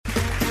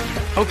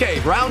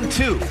Okay, round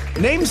two.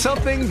 Name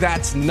something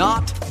that's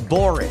not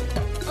boring.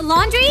 A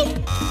laundry?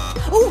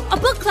 Ooh, a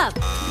book club.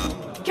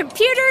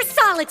 Computer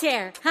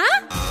solitaire,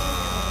 huh?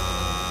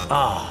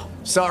 Ah,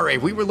 sorry,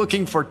 we were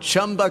looking for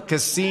Chumba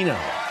Casino.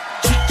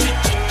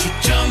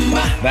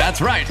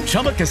 That's right,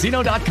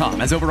 ChumbaCasino.com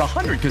has over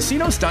 100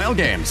 casino-style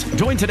games.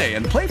 Join today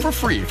and play for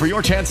free for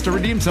your chance to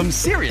redeem some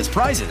serious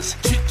prizes.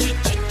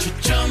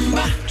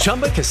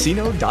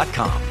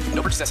 ChumbaCasino.com.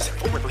 No purchase necessary.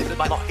 Void where prohibited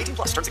by law. 18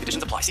 plus terms and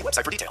conditions apply. See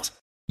website for details.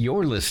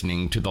 You're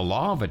listening to the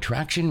Law of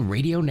Attraction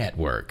Radio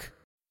Network.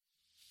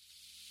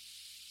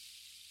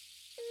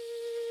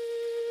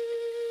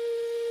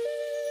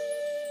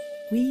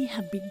 We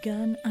have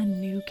begun a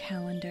new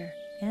calendar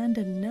and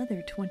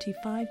another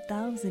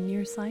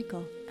 25,000-year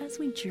cycle as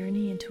we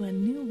journey into a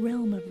new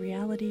realm of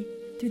reality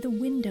through the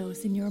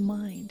windows in your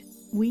mind.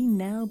 We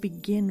now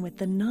begin with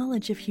the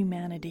knowledge of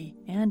humanity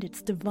and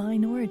its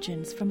divine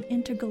origins from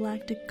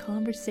intergalactic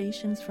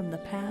conversations from the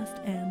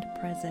past and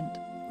present.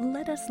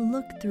 Let us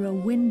look through a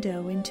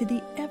window into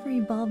the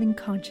ever-evolving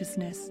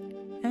consciousness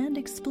and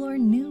explore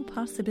new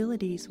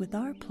possibilities with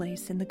our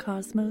place in the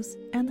cosmos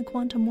and the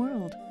quantum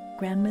world.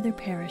 Grandmother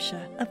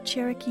Parisha of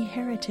Cherokee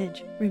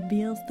heritage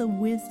reveals the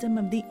wisdom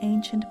of the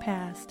ancient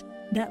past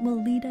that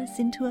will lead us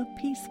into a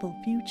peaceful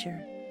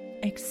future.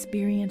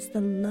 Experience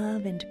the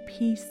love and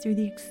peace through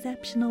the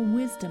exceptional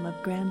wisdom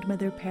of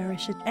Grandmother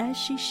Parisha as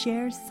she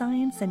shares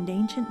science and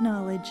ancient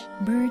knowledge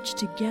merged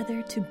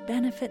together to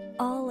benefit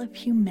all of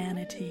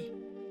humanity.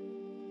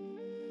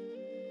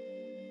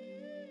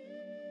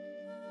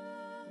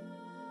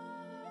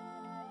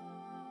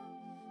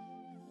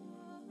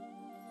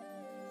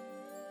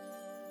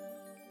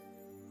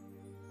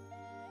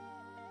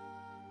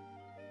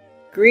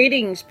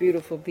 Greetings,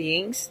 beautiful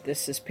beings.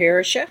 This is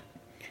Parisha,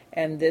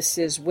 and this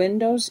is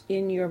Windows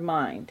in Your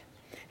Mind.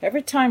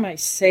 Every time I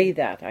say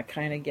that, I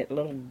kind of get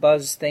little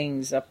buzz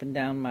things up and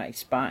down my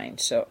spine.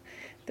 So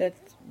that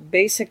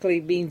basically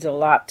means a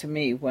lot to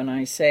me when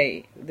I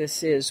say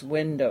this is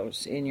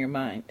Windows in Your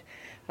Mind.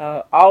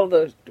 All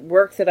the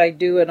work that I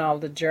do and all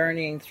the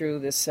journeying through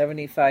the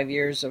 75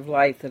 years of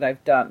life that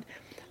I've done,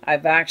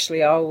 I've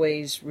actually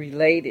always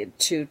related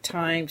to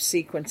time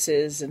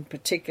sequences and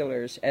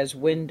particulars as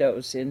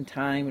windows in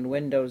time and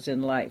windows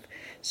in life.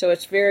 So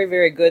it's very,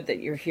 very good that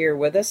you're here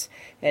with us,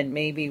 and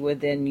maybe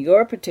within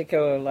your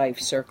particular life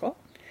circle,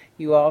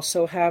 you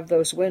also have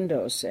those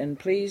windows. And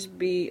please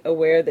be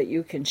aware that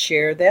you can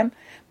share them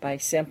by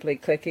simply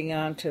clicking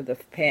onto the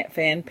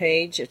fan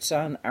page. It's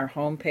on our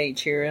homepage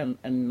here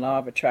in Law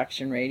of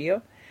Attraction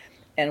Radio,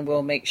 and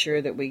we'll make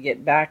sure that we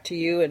get back to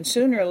you. And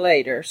sooner or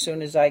later, as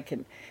soon as I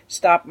can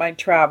stop my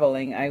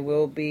traveling, I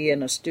will be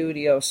in a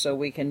studio so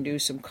we can do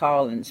some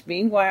call-ins.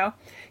 Meanwhile,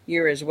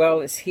 you're as well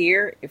as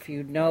here. If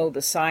you know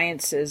the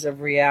sciences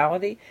of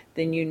reality,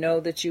 then you know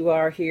that you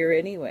are here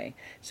anyway.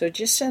 So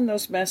just send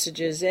those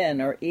messages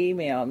in or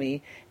email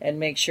me and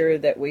make sure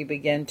that we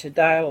begin to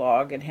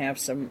dialogue and have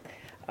some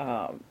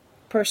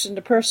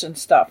person-to-person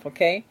stuff,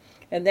 okay?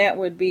 And that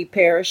would be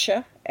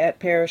Parisha at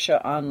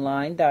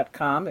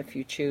parishaonline.com if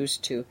you choose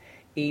to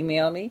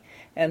email me.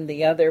 And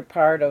the other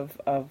part of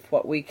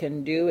what we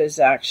can do is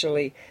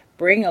actually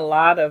bring a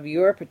lot of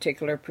your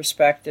particular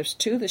perspectives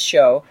to the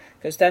show,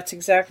 because that's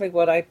exactly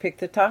what I pick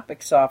the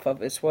topics off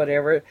of. It's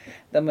whatever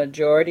the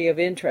majority of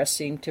interest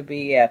seem to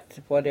be at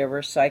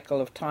whatever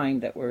cycle of time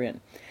that we're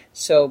in.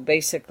 So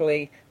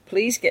basically,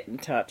 please get in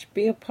touch.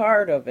 Be a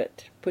part of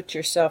it. Put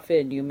yourself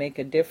in. You make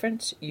a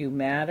difference. You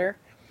matter.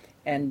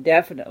 And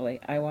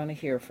definitely, I want to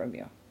hear from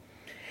you.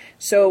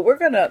 So we're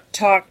going to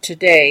talk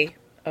today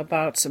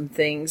about some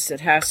things that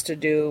has to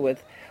do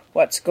with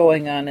what's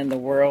going on in the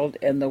world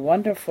and the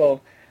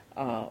wonderful,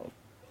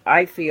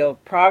 I feel,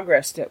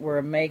 progress that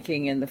we're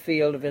making in the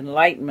field of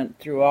enlightenment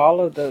through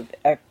all of the,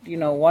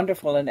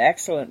 wonderful and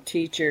excellent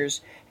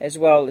teachers as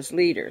well as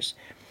leaders.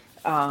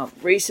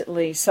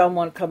 Recently,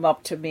 someone come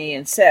up to me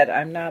and said,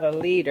 I'm not a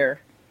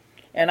leader,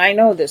 and I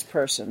know this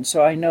person,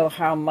 so I know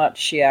how much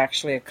she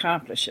actually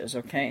accomplishes,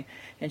 okay?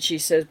 And she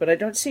says, but I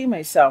don't see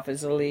myself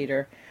as a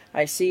leader.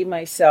 I see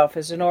myself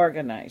as an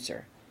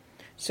organizer.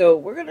 So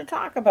we're going to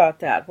talk about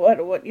that.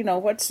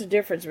 What's the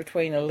difference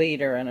between a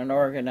leader and an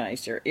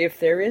organizer, if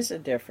there is a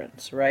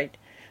difference, right?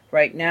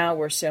 Right now,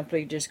 we're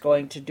simply just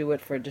going to do it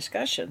for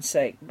discussion's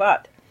sake.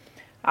 But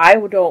I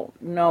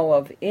don't know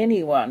of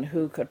anyone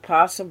who could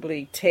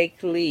possibly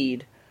take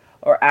lead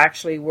or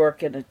actually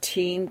work in a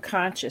team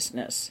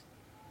consciousness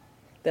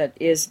that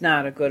is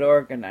not a good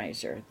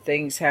organizer.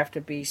 Things have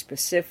to be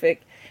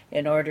specific.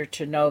 In order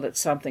to know that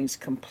something's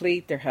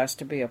complete, there has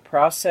to be a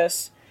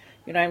process.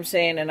 You know what I'm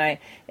saying?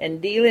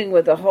 And dealing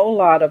with a whole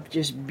lot of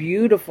just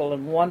beautiful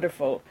and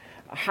wonderful,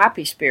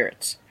 happy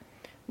spirits.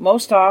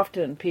 Most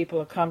often,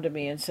 people come to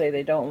me and say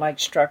they don't like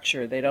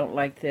structure, they don't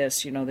like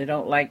this, they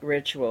don't like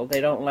ritual,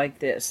 they don't like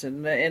this,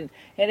 and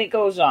it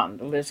goes on.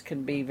 The list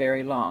can be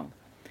very long.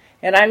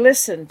 And I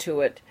listen to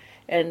it,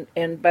 and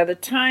by the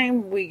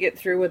time we get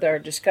through with our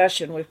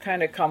discussion, we've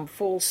kind of come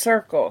full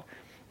circle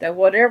that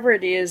whatever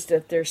it is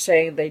that they're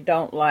saying they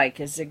don't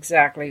like is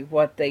exactly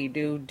what they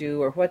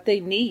do or what they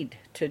need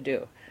to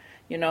do.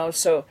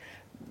 So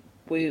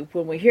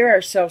when we hear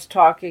ourselves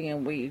talking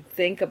and we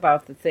think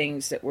about the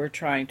things that we're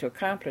trying to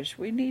accomplish,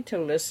 we need to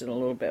listen a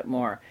little bit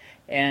more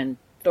and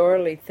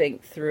thoroughly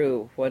think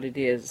through what it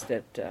is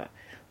that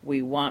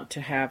we want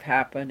to have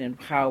happen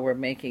and how we're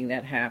making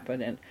that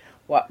happen and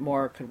what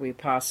more could we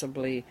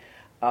possibly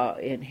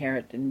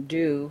inherit and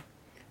do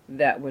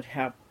that would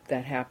have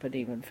that happen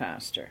even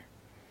faster.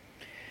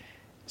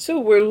 So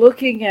we're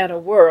looking at a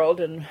world,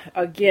 and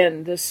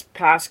again, this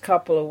past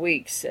couple of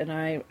weeks, and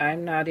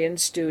I'm not in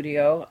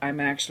studio,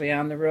 I'm actually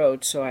on the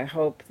road, so I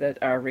hope that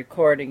our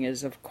recording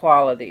is of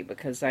quality,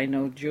 because I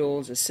know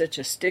Jules is such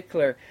a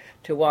stickler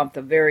to want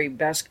the very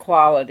best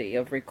quality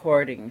of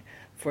recording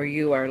for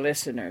you, our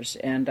listeners,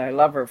 and I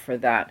love her for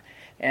that.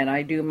 And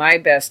I do my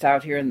best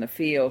out here in the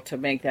field to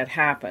make that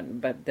happen,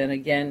 but then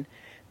again,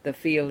 the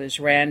field is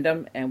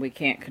random, and we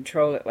can't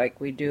control it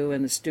like we do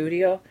in the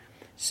studio.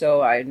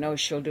 So I know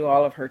she'll do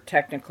all of her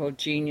technical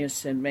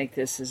genius and make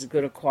this as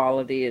good a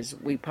quality as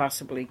we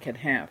possibly can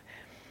have.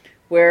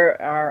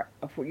 Where are,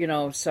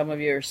 some of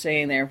you are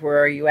saying there, where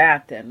are you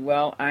at then?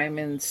 Well, I'm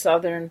in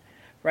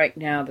right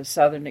now, the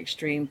southern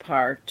extreme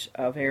part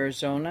of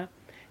Arizona,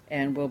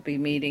 and we'll be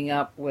meeting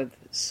up with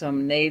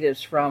some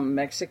natives from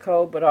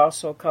Mexico, but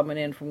also coming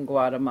in from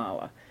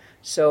Guatemala.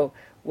 So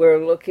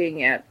we're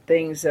looking at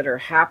things that are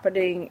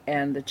happening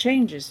and the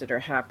changes that are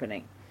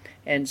happening.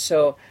 And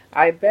so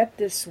I bet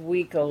this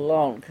week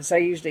alone, because I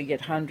usually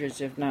get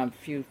hundreds, if not a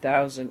few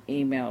thousand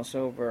emails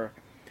over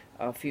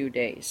a few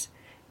days.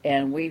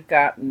 And we've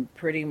gotten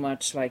pretty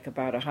much like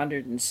about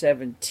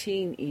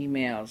 117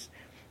 emails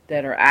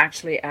that are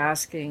actually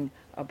asking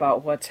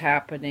about what's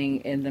happening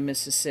in the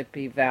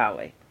Mississippi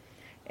Valley.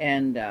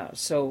 And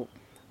so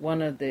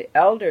one of the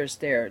elders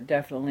there,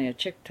 definitely a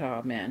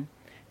Chickasaw man,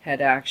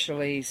 had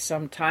actually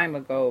some time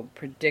ago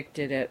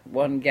predicted at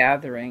one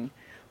gathering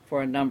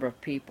for a number of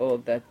people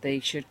that they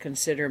should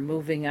consider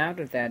moving out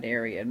of that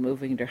area and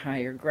moving to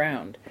higher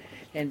ground.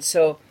 And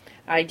so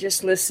I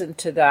just listened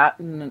to that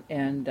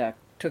and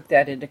took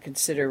that into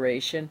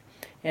consideration.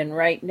 And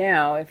right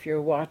now, if you're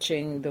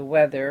watching the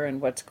weather and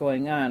what's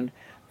going on,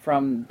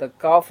 from the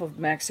Gulf of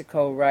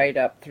Mexico right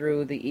up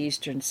through the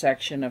eastern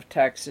section of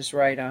Texas,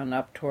 right on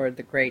up toward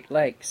the Great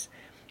Lakes,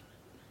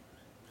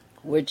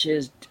 which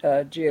is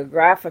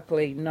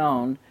geographically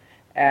known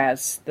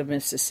as the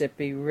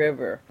Mississippi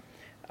River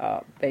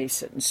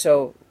basin.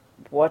 So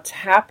what's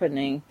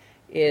happening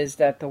is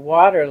that the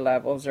water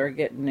levels are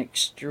getting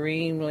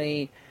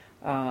extremely,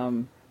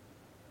 kind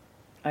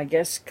of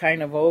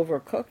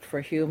overcooked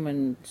for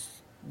human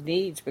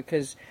needs,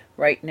 because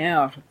right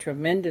now a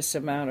tremendous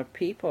amount of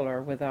people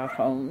are without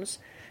homes.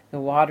 The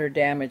water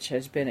damage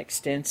has been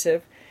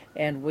extensive,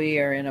 and we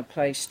are in a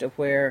place to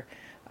where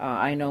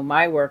I know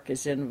my work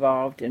is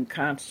involved in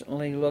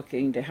constantly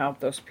looking to help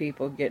those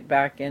people get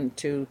back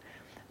into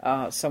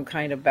some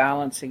kind of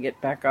balance and get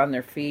back on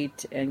their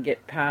feet and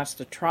get past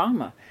the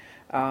trauma.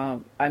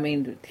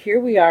 Here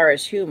we are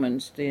as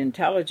humans, the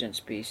intelligent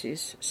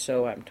species,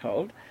 so I'm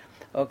told,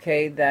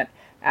 that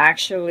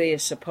actually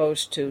is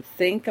supposed to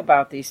think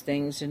about these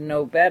things and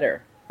know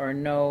better, or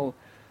know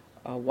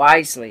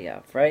wisely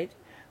of, right?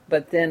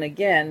 But then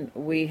again,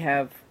 we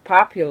have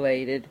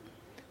populated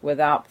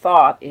without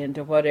thought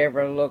into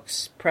whatever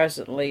looks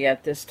presently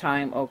at this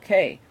time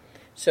okay.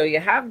 So you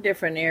have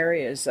different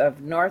areas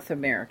of North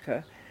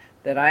America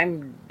that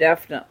I'm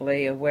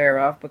definitely aware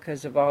of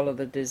because of all of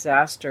the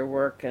disaster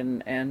work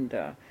and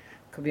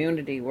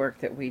community work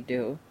that we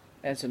do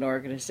as an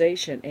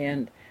organization.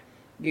 And,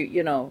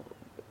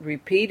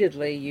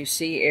 repeatedly you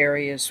see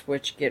areas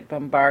which get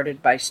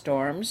bombarded by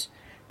storms.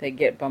 They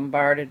get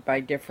bombarded by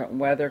different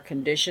weather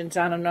conditions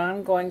on an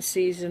ongoing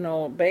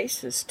seasonal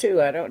basis,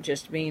 too. I don't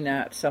just mean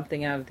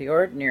something out of the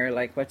ordinary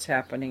like what's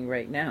happening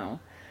right now.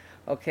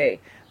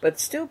 But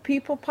still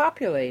people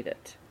populate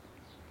it.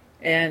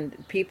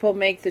 And people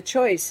make the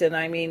choice.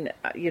 And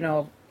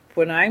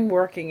when I'm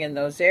working in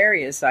those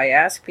areas, I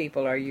ask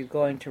people, are you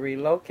going to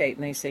relocate?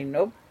 And they say,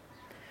 nope,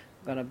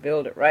 I'm going to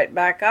build it right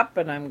back up,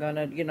 and I'm going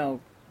to,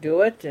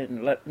 do it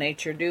and let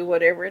nature do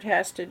whatever it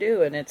has to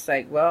do. And it's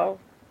like, well,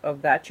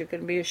 of that you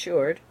can be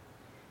assured.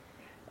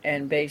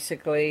 And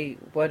basically,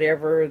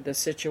 whatever the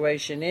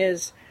situation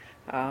is,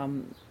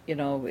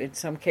 in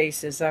some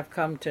cases I've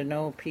come to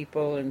know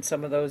people in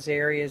some of those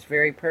areas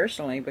very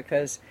personally,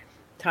 because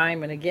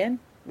time and again,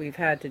 we've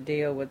had to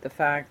deal with the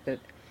fact that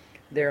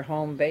their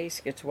home base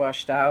gets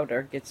washed out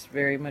or gets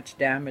very much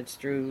damaged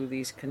through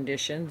these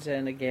conditions,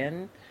 and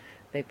again,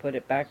 they put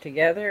it back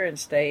together and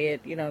stay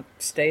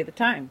the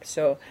time.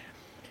 So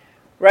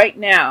right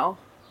now,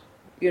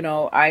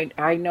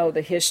 I know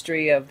the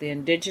history of the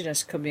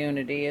indigenous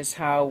community is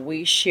how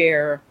we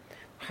share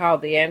how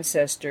the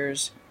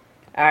ancestors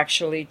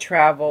actually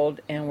traveled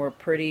and were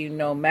pretty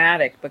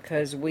nomadic,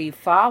 because we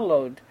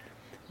followed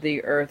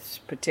the earth's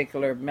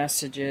particular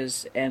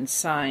messages and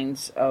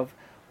signs of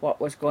what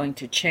was going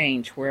to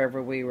change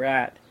wherever we were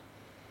at.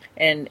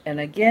 And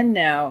again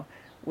now,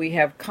 we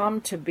have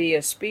come to be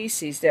a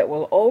species that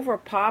will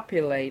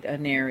overpopulate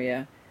an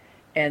area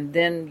and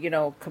then,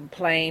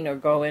 complain or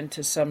go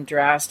into some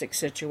drastic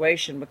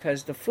situation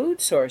because the food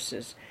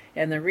sources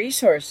and the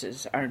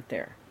resources aren't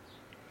there.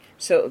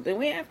 So then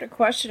we have to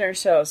question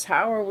ourselves,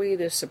 how are we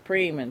the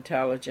supreme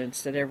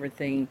intelligence that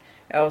everything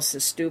else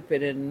is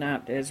stupid and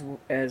not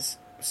as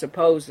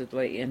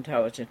supposedly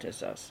intelligent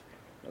as us?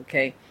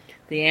 Okay?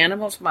 The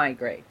animals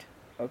migrate,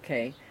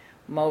 okay?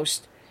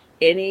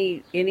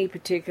 Any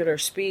particular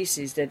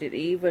species that it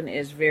even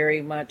is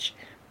very much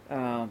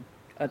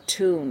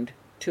attuned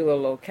to a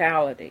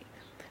locality,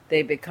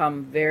 they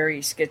become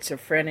very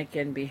schizophrenic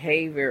in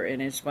behavior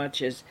in as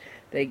much as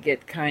they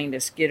get kind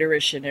of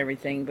skitterish and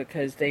everything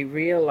because they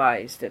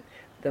realize that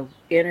the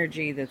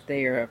energy that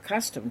they are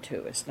accustomed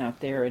to is not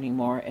there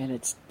anymore,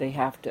 and they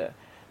have to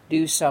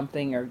do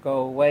something or go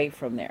away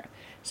from there.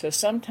 So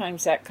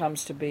sometimes that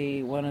comes to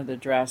be one of the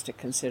drastic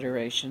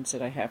considerations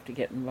that I have to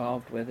get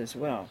involved with as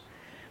well.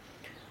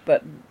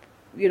 But,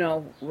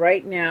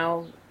 right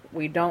now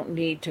we don't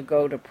need to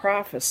go to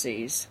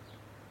prophecies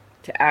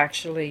to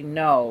actually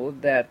know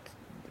that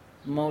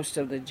most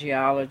of the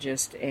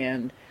geologists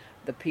and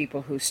the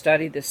people who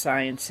study the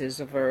sciences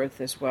of Earth,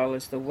 as well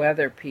as the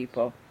weather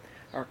people,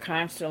 are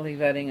constantly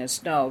letting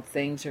us know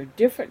things are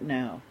different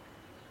now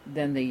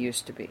than they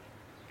used to be,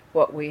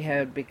 what we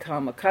had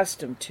become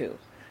accustomed to.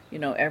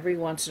 Every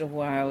once in a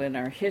while in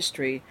our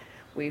history,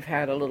 we've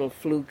had a little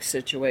fluke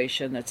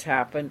situation that's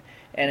happened,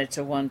 and it's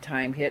a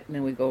one-time hit, and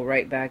then we go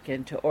right back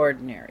into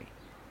ordinary.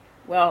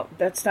 Well,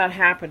 that's not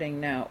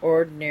happening now.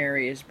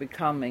 Ordinary is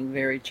becoming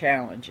very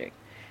challenging,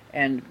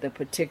 and the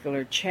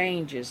particular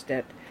changes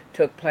that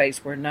took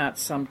place were not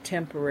some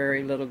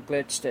temporary little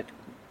glitch that,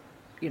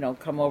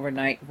 come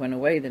overnight and went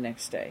away the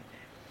next day.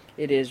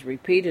 It is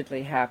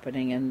repeatedly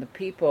happening, and the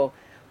people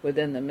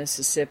within the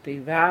Mississippi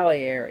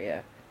Valley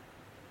area,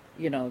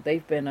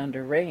 they've been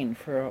under rain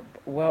for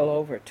well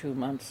over 2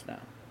 months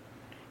now,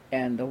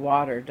 and the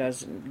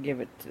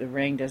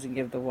rain doesn't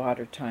give the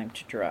water time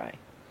to dry.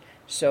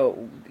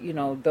 So,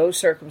 those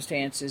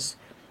circumstances,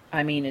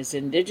 as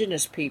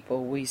indigenous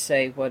people, we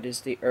say, what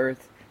is the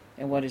earth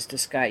and what is the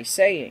sky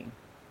saying?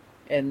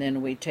 And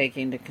then we take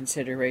into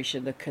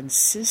consideration the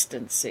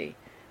consistency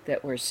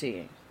that we're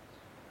seeing.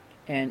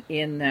 And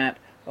in that,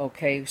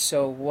 okay,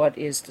 so what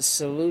is the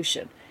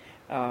solution?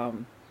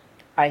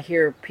 I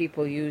hear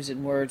people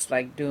using words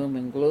like doom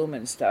and gloom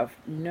and stuff.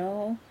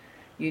 No,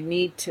 you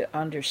need to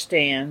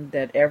understand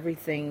that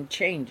everything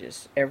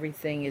changes.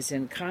 Everything is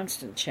in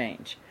constant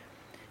change.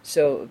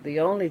 So the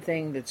only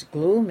thing that's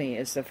gloomy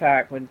is the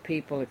fact when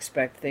people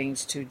expect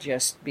things to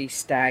just be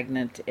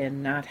stagnant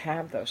and not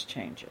have those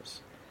changes.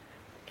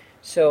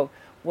 So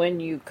when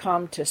you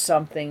come to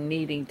something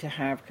needing to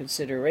have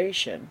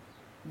consideration,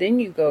 then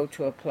you go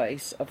to a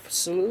place of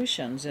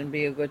solutions and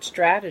be a good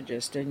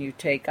strategist, and you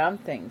take on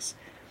things.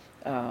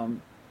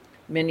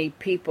 Many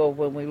people,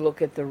 when we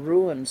look at the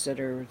ruins that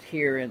are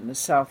here in the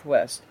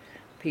Southwest,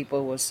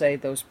 people will say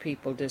those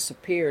people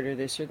disappeared or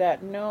this or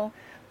that. No,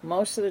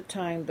 most of the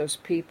time those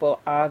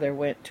people either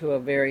went to a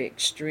very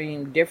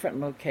extreme different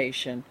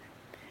location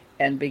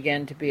and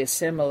began to be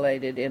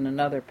assimilated in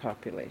another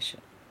population.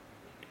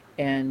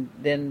 And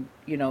then,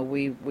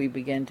 we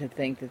begin to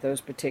think that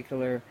those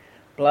particular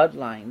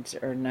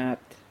bloodlines are not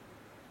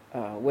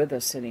with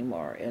us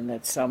anymore, and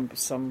that some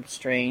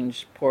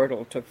strange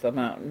portal took them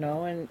out.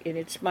 No, and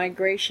it's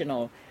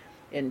migrational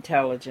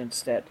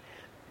intelligence that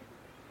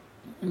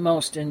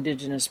most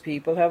indigenous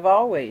people have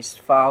always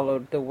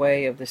followed the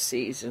way of the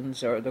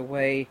seasons, or the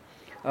way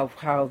of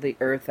how the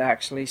earth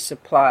actually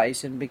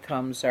supplies and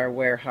becomes our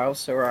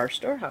warehouse or our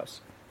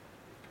storehouse.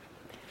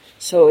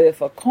 So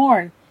if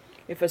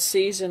a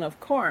season of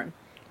corn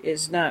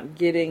is not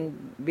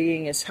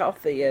being as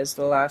healthy as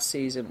the last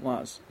season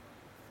was,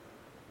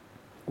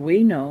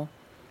 we know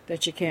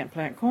that you can't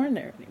plant corn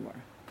there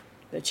anymore,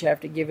 that you have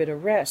to give it a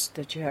rest,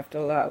 that you have to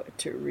allow it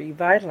to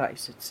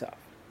revitalize itself.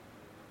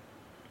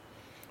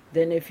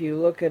 Then if you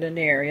look at an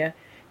area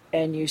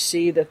and you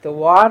see that the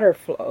water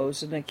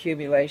flows and the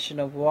accumulation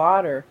of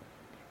water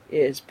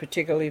is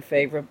particularly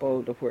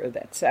favorable to where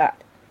that's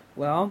at,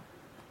 well,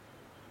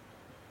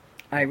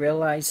 I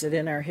realize that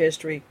in our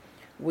history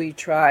we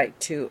try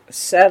to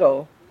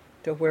settle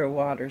to where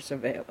water's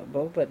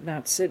available but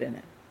not sit in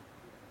it.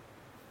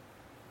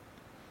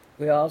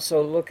 We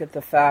also look at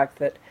the fact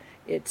that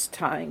it's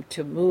time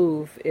to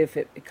move if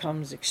it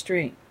becomes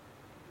extreme.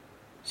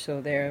 So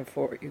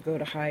therefore you go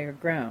to higher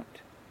ground.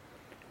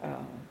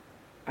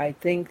 I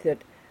think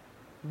that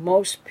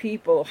most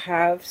people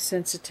have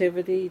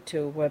sensitivity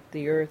to what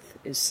the earth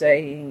is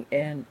saying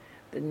and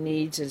the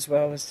needs as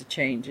well as the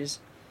changes.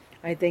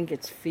 I think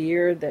it's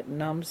fear that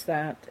numbs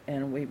that,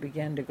 and we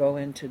begin to go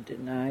into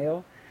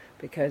denial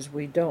because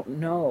we don't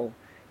know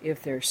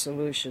if there are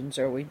solutions,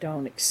 or we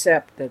don't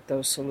accept that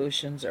those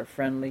solutions are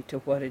friendly to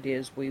what it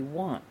is we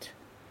want.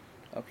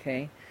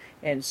 Okay?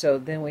 And so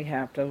then we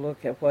have to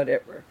look at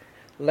whatever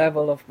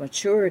level of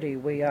maturity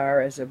we are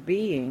as a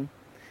being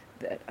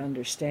that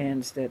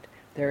understands that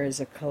there is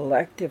a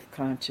collective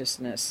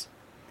consciousness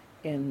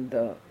in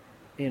the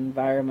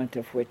environment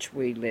of which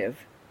we live,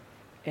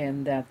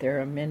 and that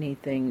there are many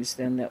things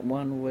then that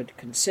one would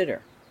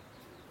consider.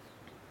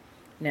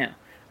 Now,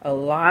 a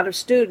lot of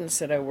students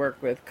that I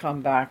work with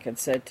come back and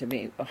said to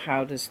me, well,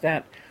 how does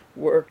that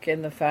work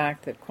in the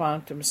fact that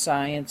quantum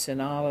science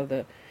and all of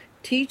the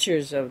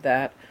teachers of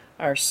that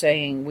are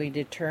saying we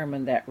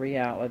determine that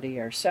reality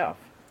ourselves?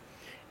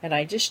 And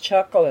I just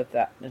chuckle at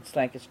that. It's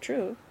like, it's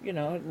true,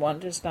 one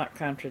does not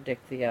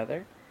contradict the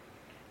other.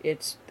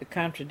 It's the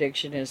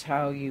contradiction is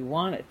how you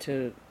want it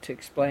to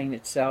explain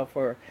itself,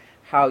 or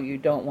how you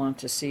don't want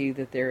to see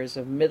that there is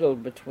a middle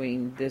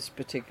between this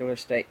particular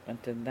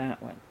statement and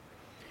that one.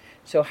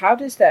 So how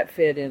does that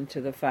fit into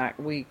the fact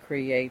we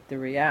create the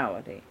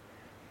reality?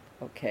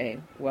 Okay,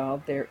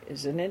 well, there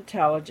is an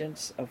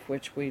intelligence of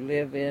which we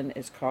live in.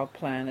 It's called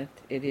planet.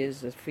 It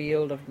is a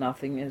field of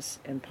nothingness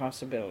and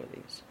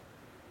possibilities.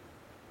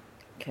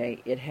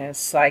 Okay, it has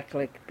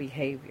cyclic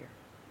behavior.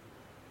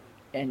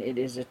 And it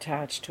is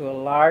attached to a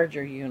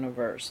larger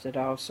universe that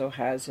also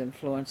has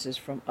influences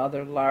from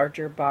other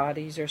larger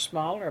bodies or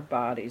smaller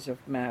bodies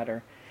of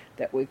matter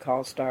that we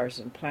call stars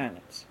and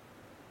planets.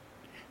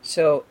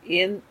 So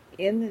in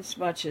as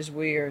much as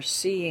we are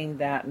seeing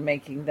that and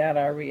making that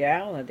our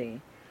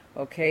reality,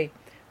 okay,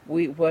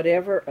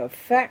 whatever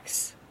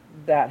effects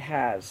that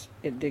has,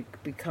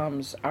 it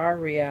becomes our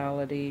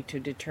reality to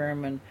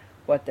determine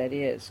what that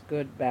is,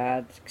 good,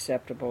 bad,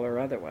 acceptable, or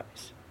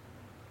otherwise.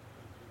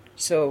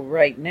 So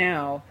right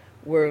now,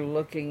 we're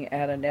looking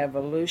at an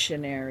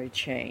evolutionary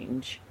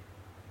change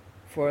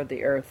for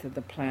the Earth and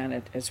the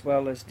planet, as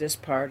well as this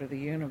part of the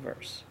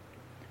universe.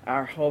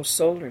 Our whole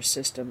solar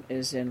system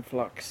is in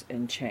flux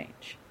and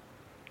change.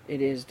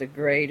 It is the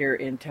greater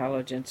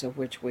intelligence of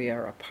which we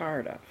are a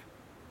part of.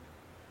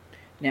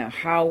 Now,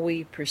 how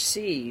we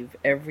perceive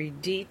every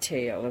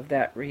detail of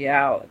that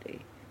reality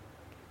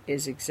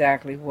is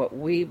exactly what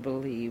we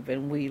believe,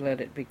 and we let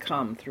it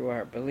become through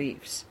our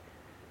beliefs.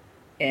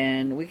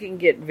 And we can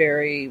get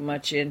very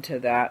much into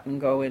that and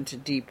go into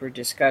deeper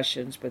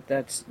discussions, but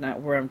that's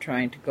not where I'm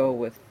trying to go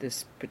with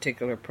this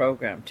particular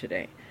program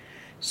today.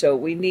 So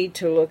we need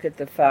to look at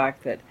the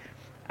fact that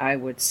I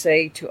would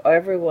say to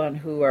everyone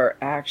who are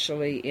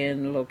actually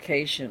in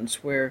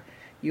locations where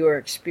you are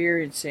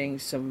experiencing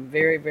some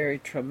very, very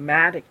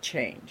traumatic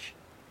change,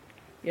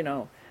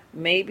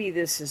 maybe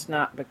this is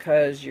not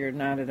because you're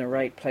not in the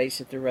right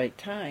place at the right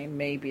time.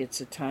 Maybe it's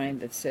a time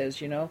that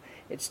says,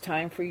 it's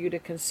time for you to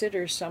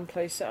consider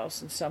someplace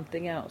else and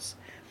something else.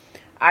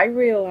 I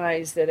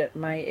realize that at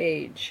my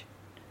age,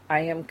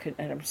 and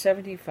I'm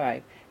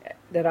 75,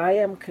 that I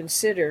am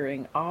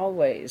considering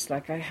always,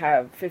 like I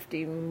have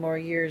 50 more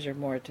years or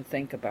more to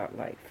think about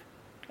life.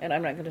 And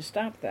I'm not going to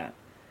stop that.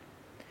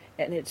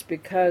 And it's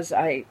because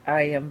I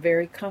am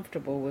very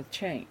comfortable with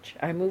change.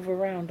 I move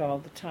around all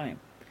the time.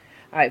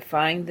 I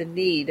find the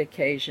need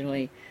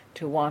occasionally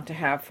to want to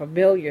have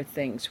familiar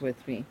things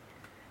with me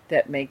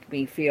that make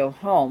me feel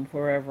home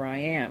wherever I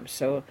am.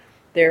 So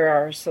there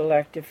are a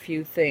selective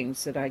few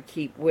things that I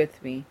keep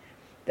with me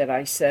that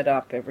I set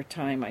up every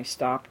time I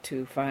stop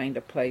to find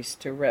a place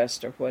to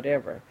rest or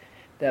whatever,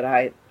 that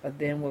I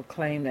then will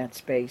claim that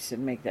space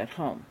and make that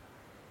home.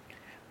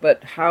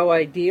 But how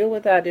I deal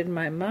with that in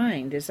my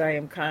mind is I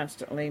am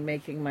constantly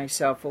making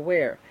myself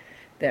aware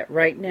that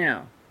right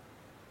now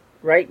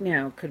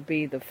could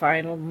be the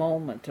final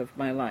moment of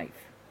my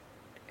life.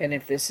 And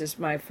if this is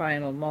my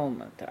final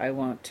moment, I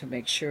want to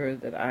make sure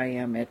that I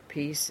am at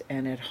peace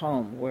and at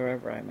home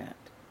wherever I'm at.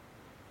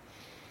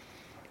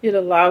 It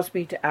allows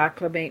me to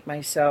acclimate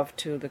myself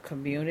to the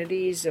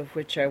communities of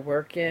which I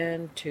work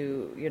in,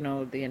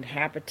 to, the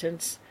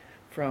inhabitants,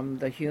 from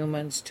the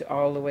humans to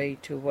all the way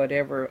to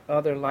whatever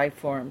other life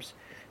forms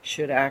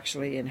should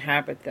actually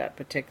inhabit that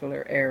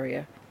particular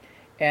area.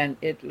 And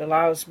it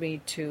allows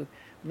me to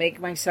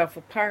make myself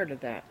a part of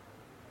that.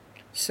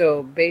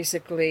 So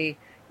basically,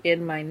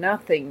 in my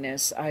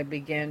nothingness, I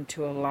begin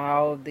to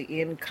allow the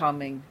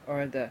incoming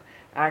or the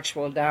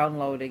actual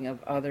downloading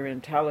of other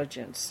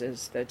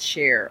intelligences that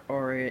share,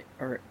 or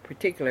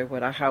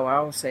particularly how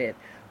I'll say it,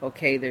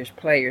 okay, there's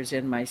players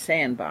in my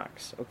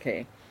sandbox,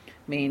 okay,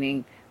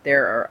 meaning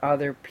there are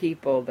other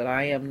people that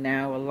I am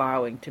now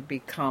allowing to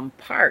become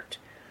part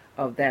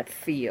of that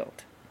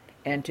field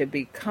and to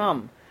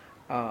become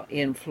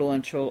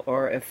influential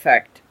or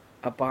effect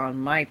upon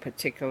my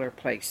particular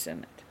place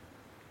in it.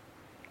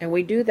 And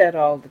we do that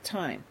all the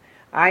time.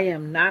 I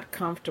am not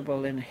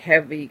comfortable in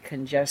heavy,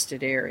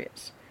 congested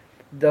areas,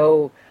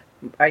 though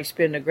I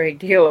spend a great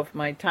deal of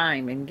my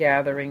time in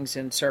gatherings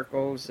and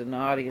circles and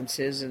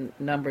audiences and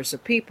numbers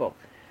of people.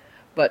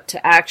 But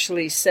to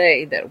actually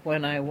say that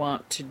when I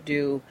want to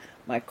do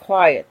my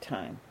quiet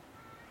time,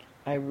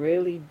 I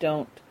really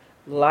don't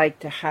like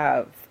to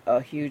have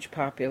a huge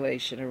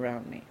population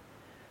around me.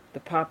 The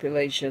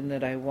population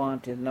that I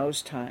want in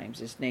those times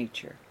is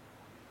nature,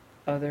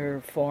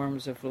 other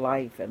forms of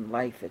life and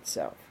life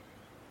itself.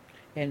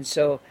 And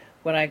so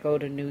when I go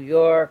to New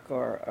York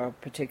or a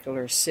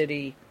particular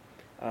city,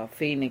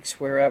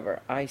 Phoenix,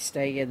 wherever, I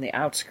stay in the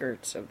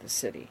outskirts of the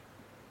city,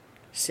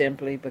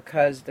 simply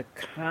because the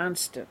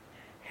constant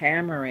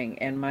hammering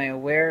and my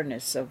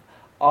awareness of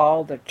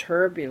all the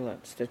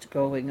turbulence that's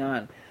going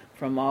on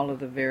from all of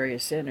the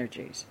various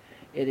energies.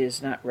 It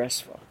is not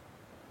restful.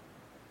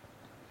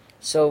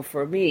 So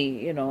for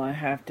me, I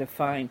have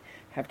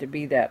to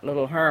be that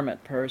little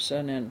hermit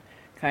person and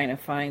kind of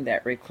find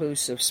that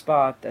reclusive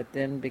spot that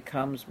then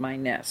becomes my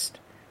nest.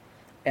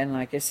 And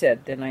like I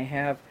said, then I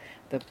have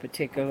the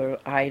particular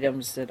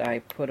items that I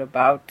put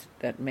about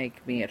that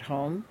make me at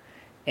home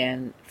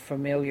and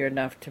familiar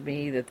enough to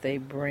me that they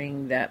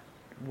bring that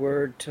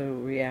word to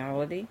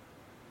reality.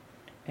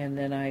 And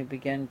then I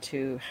begin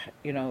to,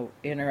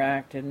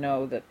 interact and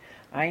know that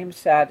I am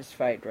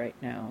satisfied right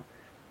now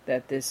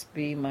that this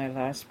be my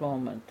last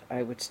moment.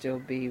 I would still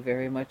be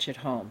very much at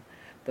home.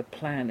 The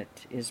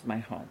planet is my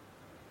home.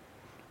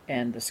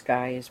 And the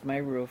sky is my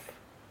roof.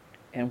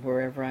 And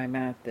wherever I'm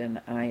at,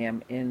 then I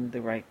am in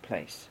the right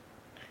place.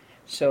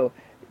 So,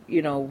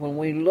 when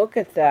we look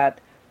at that,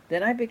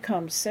 then I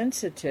become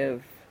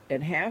sensitive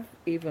and have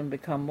even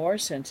become more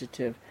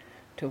sensitive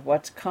to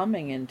what's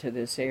coming into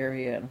this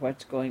area and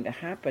what's going to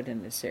happen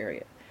in this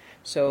area.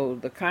 So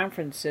the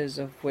conferences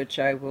of which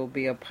I will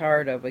be a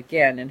part of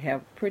again and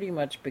have pretty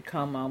much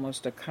become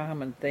almost a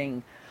common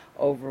thing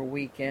over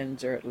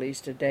weekends, or at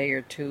least a day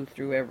or two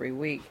through every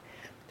week,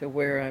 to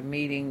where I'm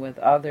meeting with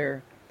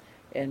other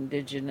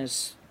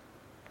indigenous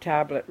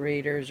tablet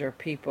readers or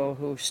people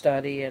who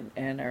study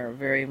and are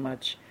very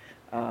much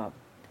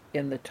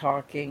in the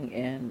talking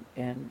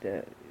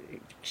and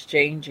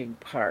exchanging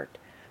part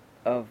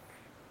of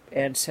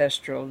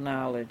ancestral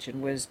knowledge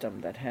and wisdom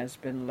that has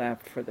been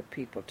left for the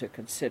people to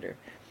consider.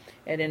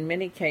 And in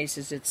many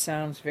cases it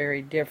sounds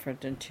very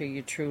different until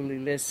you truly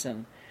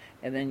listen,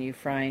 and then you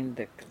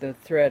find the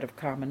thread of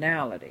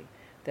commonality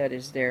that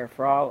is there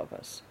for all of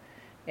us.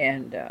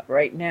 And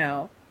right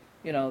now,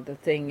 the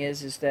thing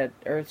is that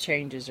earth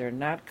changes are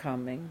not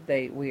coming.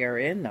 We are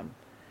in them.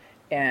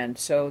 And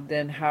so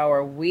then how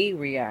are we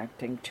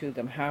reacting to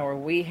them? How are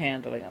we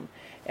handling them?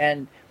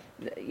 And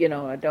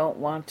I don't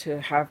want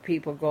to have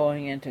people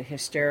going into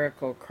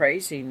hysterical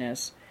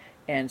craziness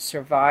and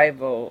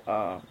survival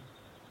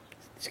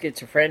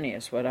schizophrenia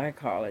is what I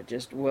call it,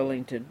 just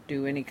willing to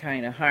do any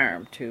kind of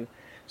harm to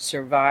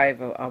survive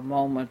a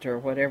moment or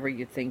whatever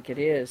you think it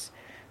is.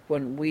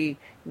 When we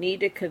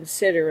need to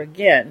consider,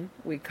 again,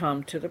 we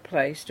come to the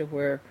place to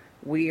where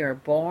we are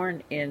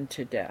born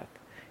into death.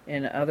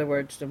 In other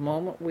words, the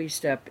moment we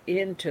step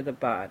into the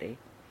body,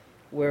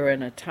 we're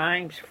in a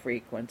time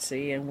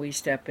frequency and we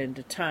step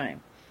into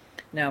time.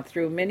 Now,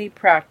 through many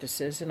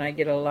practices, and I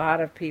get a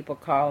lot of people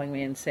calling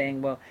me and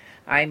saying, well,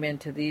 I'm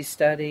into these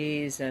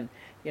studies and,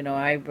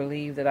 I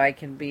believe that I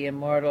can be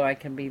immortal, I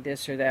can be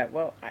this or that.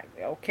 Well,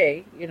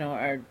 okay,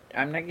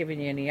 I'm not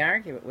giving you any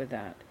argument with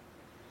that.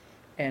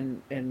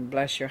 And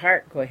bless your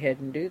heart, go ahead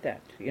and do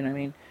that. You know what I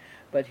mean?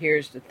 But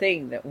here's the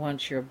thing, that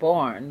once you're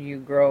born, you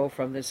grow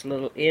from this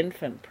little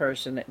infant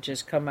person that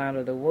just come out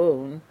of the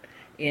womb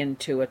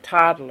into a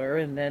toddler,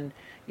 and then,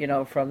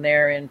 from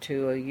there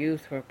into a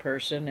youth or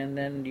person, and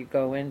then you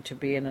go into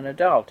being an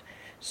adult.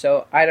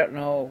 So I don't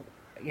know,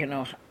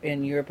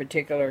 in your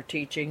particular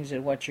teachings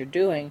and what you're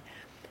doing,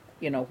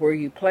 where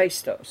you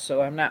place those.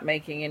 So I'm not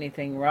making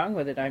anything wrong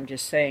with it. I'm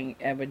just saying,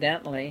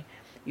 evidently,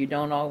 you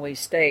don't always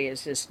stay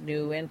as this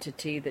new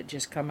entity that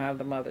just come out of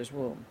the mother's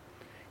womb.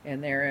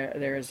 And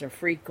there is a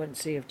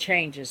frequency of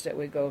changes that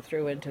we go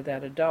through into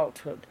that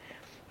adulthood.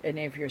 And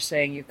if you're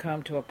saying you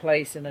come to a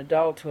place in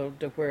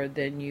adulthood to where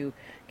then you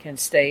can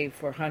stay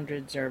for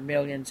hundreds or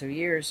millions of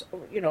years,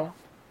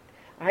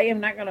 I am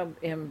not going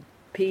to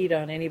impede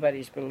on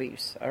anybody's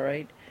beliefs, all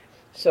right?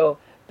 So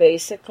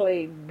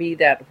basically, be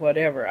that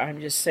whatever.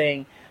 I'm just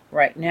saying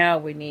right now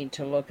we need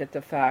to look at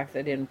the fact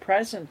that in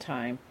present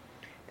time,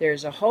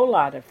 there's a whole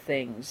lot of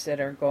things that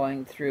are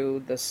going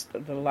through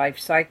the life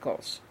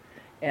cycles,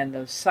 and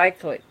the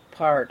cyclic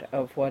part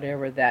of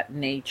whatever that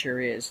nature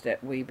is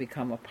that we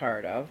become a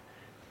part of,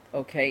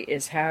 okay,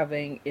 is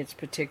having its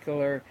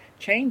particular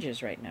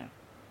changes right now.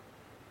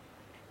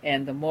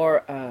 And the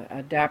more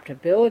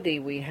adaptability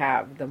we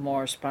have, the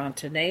more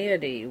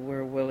spontaneity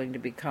we're willing to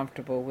be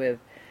comfortable with,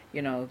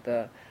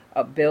 the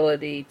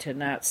ability to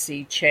not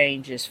see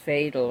change as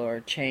fatal or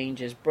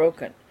change as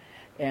broken.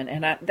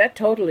 And that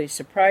totally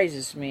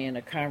surprises me in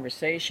a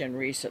conversation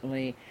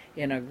recently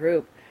in a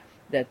group,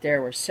 that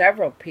there were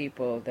several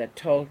people that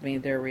told me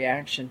their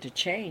reaction to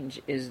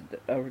change is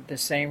the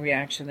same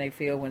reaction they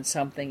feel when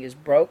something is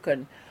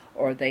broken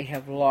or they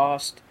have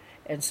lost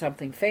and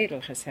something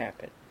fatal has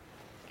happened.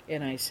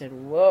 And I said,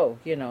 whoa,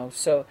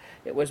 so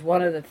it was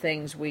one of the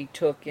things we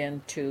took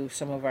into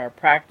some of our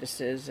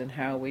practices and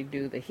how we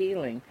do the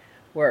healing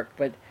work.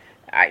 But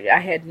I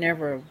had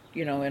never,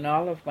 in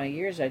all of my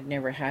years, I'd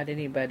never had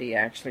anybody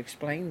actually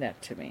explain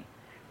that to me.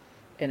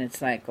 And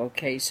it's like,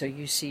 okay, so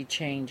you see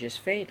change as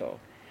fatal.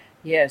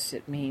 Yes,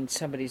 it means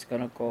somebody's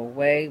going to go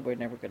away. We're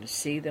never going to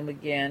see them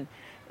again.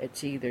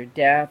 It's either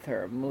death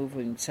or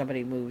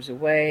somebody moves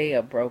away,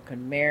 a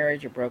broken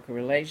marriage, a broken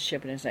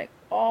relationship. And it's like,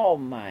 oh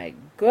my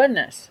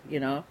goodness,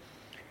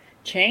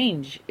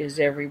 change is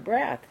every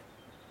breath.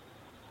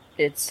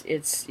 It's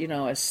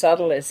as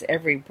subtle as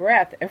every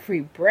breath.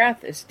 Every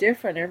breath is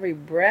different. Every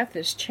breath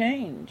is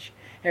change.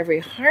 Every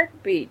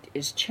heartbeat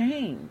is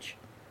change.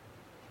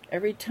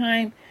 Every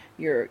time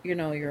your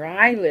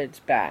eyelids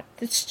bat,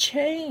 it's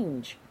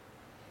change.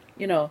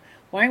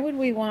 Why would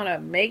we want to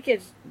make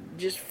it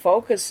just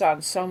focus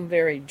on some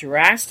very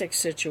drastic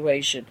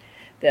situation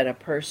that a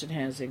person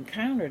has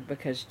encountered?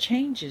 Because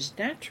change is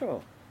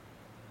natural.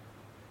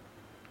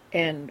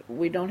 And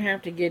we don't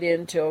have to get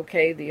into,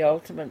 okay, the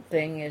ultimate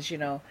thing is,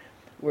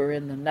 we're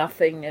in the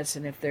nothingness,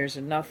 and if there's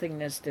a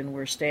nothingness, then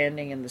we're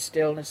standing in the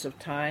stillness of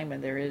time,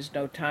 and there is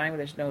no time,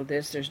 there's no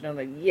this, there's no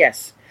that.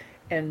 Yes,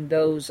 and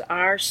those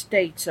are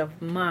states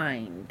of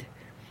mind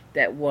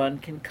that one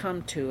can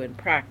come to and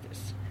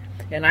practice.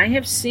 And I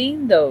have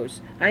seen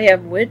those. I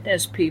have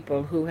witnessed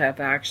people who have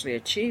actually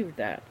achieved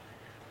that.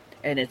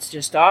 And it's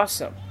just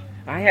awesome.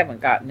 I haven't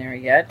gotten there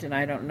yet, and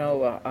I don't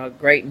know a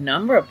great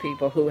number of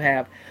people who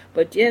have.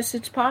 But yes,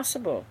 it's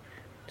possible.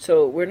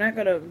 So we're not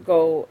going to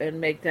go and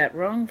make that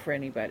wrong for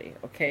anybody,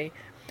 okay?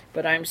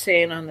 But I'm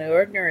saying on the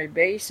ordinary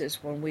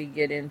basis, when we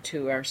get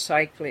into our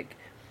cyclic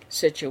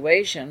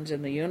situations,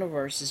 and the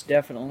universe is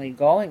definitely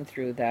going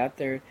through that,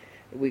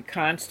 we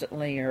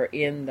constantly are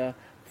in the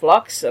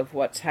flux of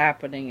what's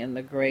happening in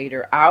the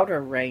greater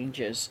outer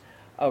ranges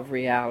of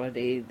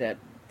reality that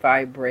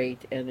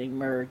vibrate and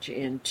emerge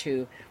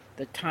into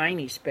the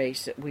tiny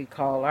space that we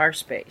call our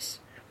space,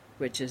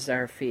 which is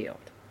our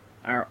field,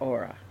 our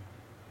aura.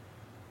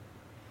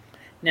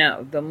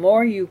 Now, the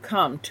more you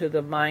come to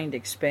the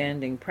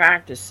mind-expanding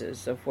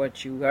practices of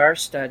what you are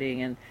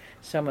studying and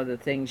some of the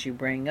things you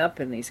bring up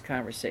in these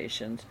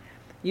conversations,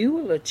 you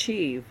will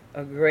achieve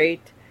a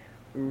great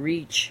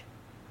reach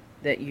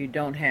that you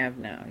don't have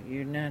now.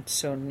 You're not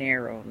so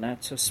narrow,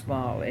 not so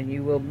small, and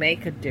you will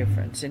make a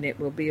difference, and it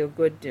will be a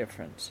good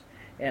difference.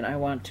 And I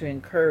want to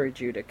encourage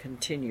you to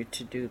continue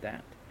to do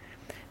that.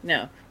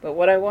 Now, but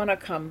what I want to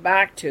come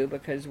back to,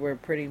 because we're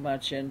pretty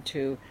much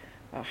into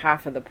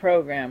half of the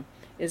program,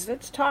 is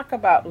let's talk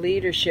about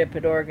leadership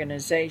and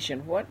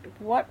organization.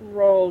 What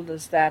role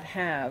does that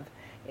have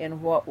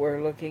in what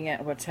we're looking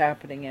at, what's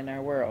happening in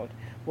our world?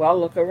 Well,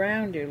 look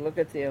around you. Look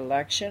at the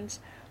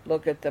elections.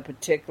 Look at the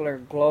particular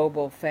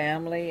global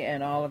family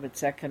and all of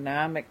its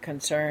economic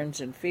concerns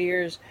and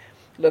fears.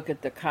 Look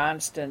at the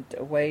constant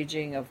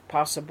waging of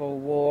possible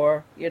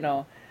war.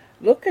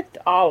 Look at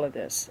all of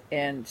this.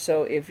 And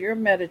so if you're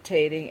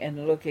meditating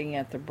and looking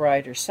at the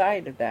brighter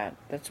side of that,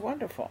 that's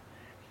wonderful.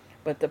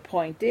 But the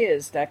point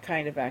is, that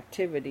kind of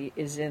activity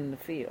is in the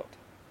field.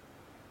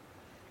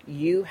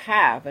 You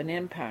have an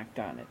impact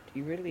on it.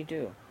 You really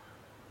do.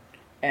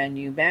 And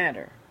you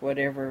matter,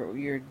 whatever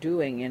you're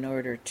doing in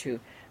order to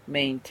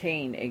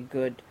maintain a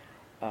good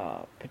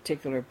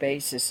particular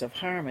basis of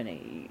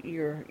harmony.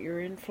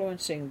 You're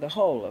influencing the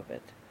whole of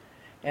it.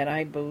 And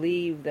I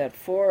believe that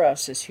for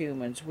us as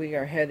humans, we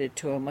are headed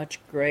to a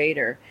much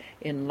greater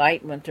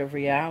enlightenment of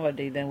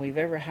reality than we've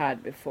ever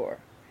had before.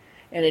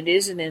 And it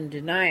isn't in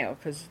denial,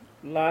 because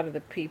a lot of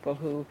the people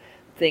who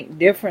think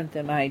different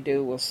than I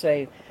do will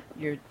say,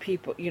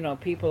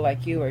 people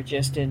like you are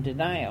just in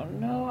denial.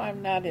 No,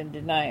 I'm not in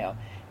denial.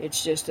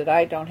 It's just that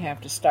I don't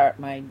have to start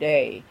my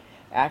day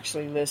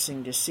actually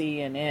listening to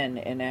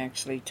CNN and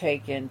actually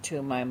take into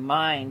my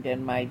mind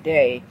and my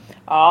day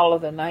all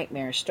of the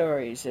nightmare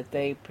stories that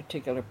they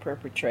particularly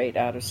perpetrate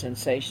out of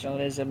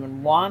sensationalism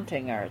and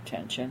wanting our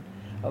attention.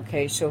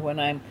 Okay, so when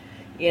I'm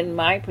in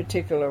my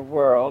particular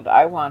world,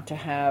 I want to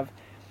have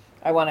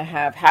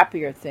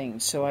happier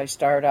things. So I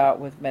start out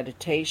with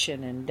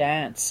meditation and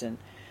dance and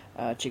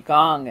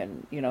qigong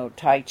and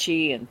tai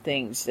chi and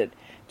things that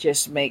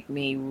just make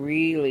me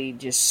really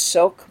just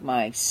soak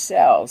my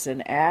cells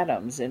and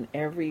atoms in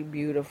every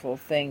beautiful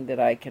thing that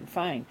I can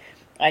find.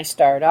 I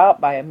start out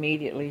by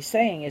immediately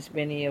saying, as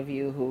many of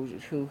you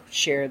who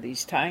share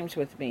these times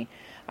with me,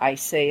 I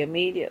say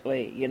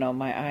immediately,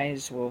 my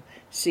eyes will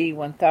see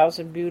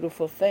 1,000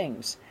 beautiful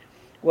things.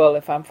 Well,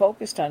 if I'm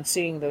focused on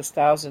seeing those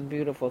 1,000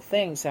 beautiful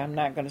things, I'm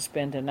not going to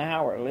spend an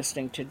hour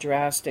listening to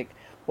drastic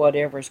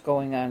whatever's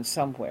going on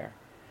somewhere.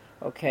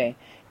 Okay?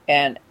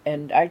 And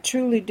I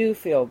truly do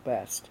feel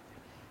best.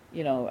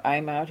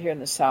 I'm out here in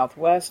the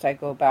Southwest. I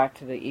go back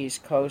to the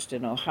East Coast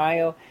in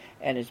Ohio,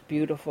 and it's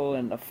beautiful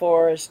in the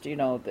forest.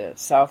 The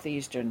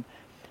southeastern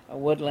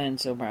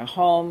woodlands of my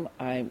home.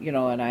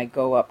 And I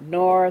go up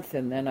north,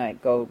 and then I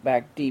go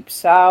back deep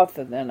south,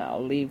 and then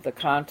I'll leave the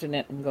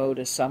continent and go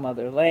to some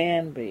other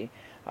land, be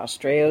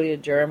Australia,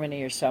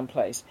 Germany, or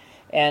someplace.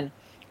 And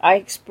I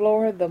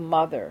explore the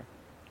mother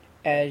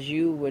as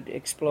you would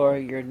explore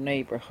your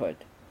neighborhood.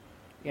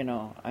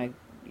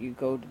 You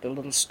go to the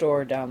little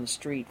store down the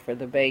street for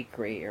the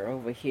bakery, or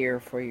over here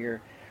for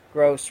your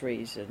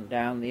groceries, and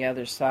down the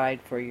other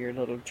side for your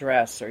little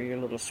dress or your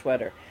little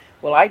sweater.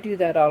 Well, I do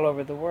that all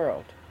over the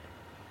world.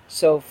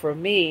 So for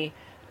me,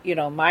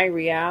 my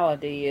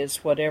reality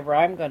is whatever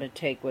I'm going to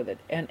take with it.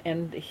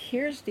 And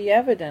here's the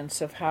evidence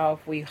of how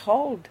if we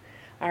hold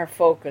our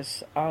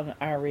focus on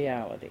our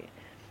reality,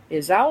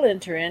 is I'll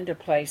enter into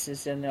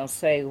places and they'll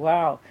say,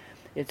 wow,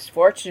 it's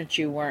fortunate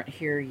you weren't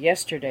here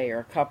yesterday or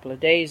a couple of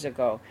days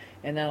ago,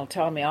 and then it'll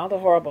tell me all the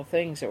horrible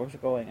things that was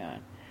going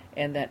on,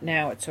 and that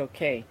now it's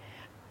okay.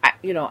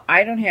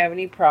 I don't have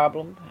any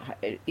problem,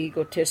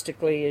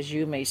 egotistically as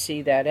you may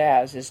see that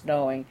as, is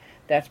knowing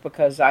that's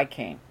because I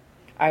came.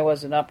 I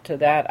wasn't up to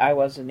that. I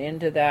wasn't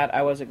into that.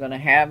 I wasn't going to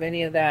have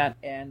any of that,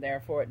 and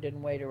therefore it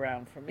didn't wait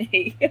around for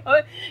me.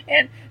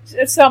 And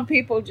some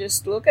people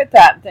just look at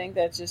that and think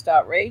that's just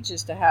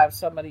outrageous to have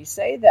somebody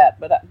say that.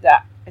 But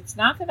that it's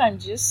not that I'm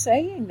just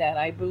saying that.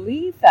 I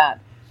believe that.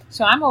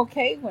 So I'm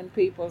okay when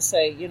people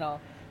say,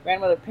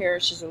 Grandmother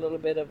Parrish is a little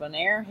bit of an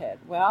airhead.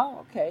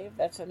 Well, okay, if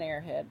that's an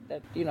airhead,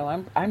 that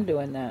I'm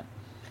doing that.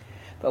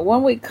 But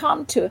when we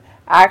come to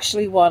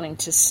actually wanting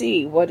to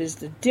see what is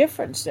the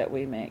difference that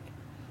we make,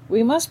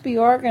 we must be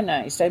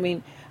organized. I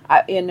mean,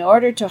 in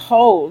order to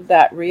hold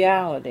that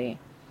reality,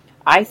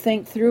 I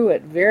think through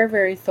it very,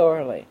 very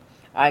thoroughly.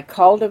 I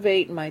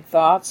cultivate my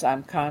thoughts.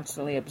 I'm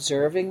constantly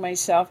observing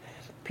myself.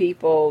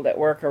 People that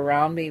work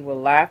around me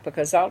will laugh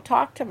because I'll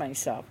talk to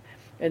myself.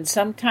 And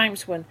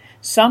sometimes when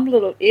some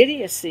little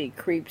idiocy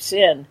creeps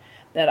in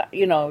that,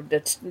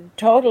 that's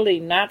totally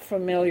not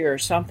familiar or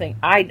something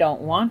I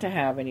don't want to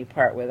have any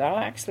part with, I'll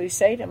actually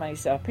say to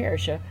myself,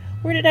 Parisha,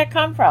 where did that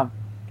come from?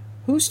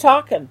 Who's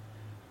talking?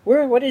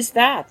 What is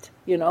that?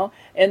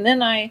 And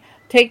then I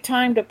take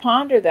time to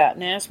ponder that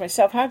and ask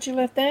myself, how'd you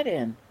let that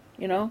in?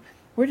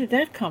 Where did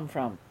that come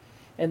from?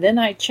 And then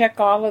I check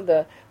all of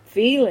the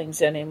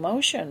feelings and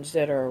emotions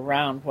that are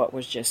around what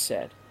was just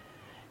said.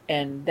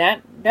 And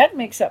that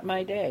makes up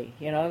my day.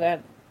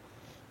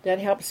 That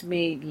helps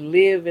me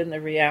live in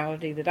the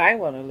reality that I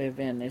want to live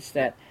in. Is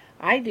that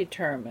I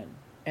determine,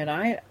 and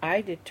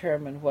I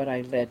determine what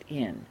I let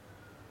in.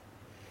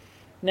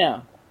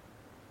 Now,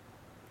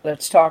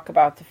 let's talk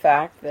about the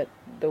fact that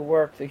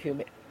the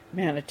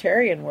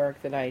humanitarian work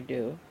that I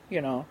do,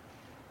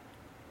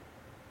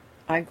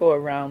 I go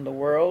around the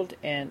world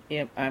and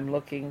I'm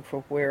looking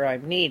for where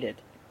I'm needed.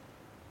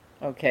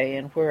 Okay,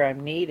 and where I'm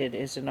needed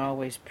isn't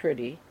always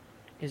pretty,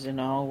 isn't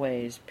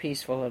always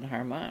peaceful and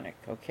harmonic.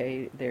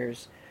 Okay,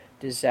 there's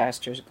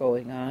disasters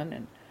going on,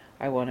 and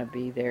I want to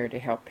be there to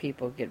help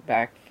people get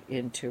back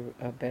into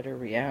a better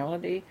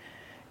reality.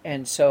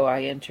 And so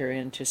I enter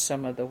into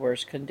some of the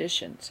worst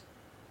conditions.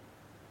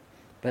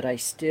 But I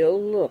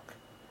still look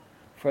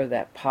for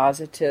that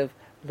positive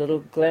little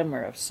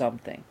glimmer of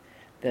something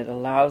that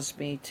allows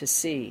me to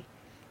see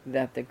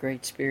that the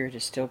Great Spirit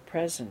is still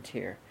present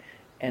here,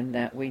 and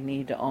that we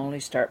need to only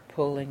start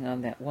pulling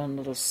on that one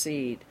little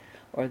seed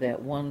or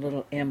that one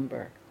little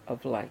ember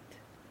of light.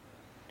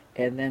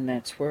 And then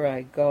that's where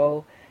I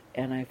go,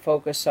 and I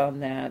focus on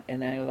that,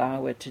 and I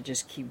allow it to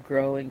just keep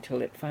growing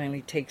till it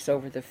finally takes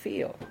over the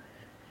field.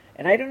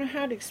 And I don't know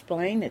how to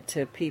explain it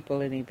to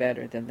people any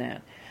better than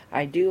that.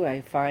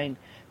 I find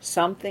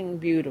something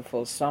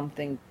beautiful,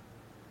 something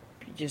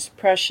just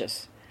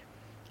precious,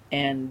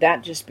 and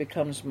that just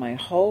becomes my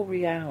whole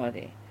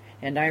reality.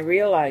 And I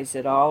realize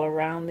that all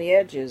around the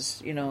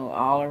edges,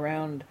 all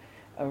around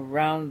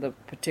the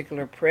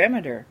particular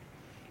perimeter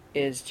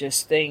is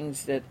just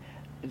things that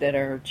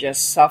are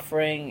just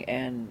suffering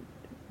and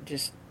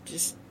just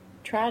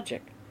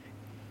tragic.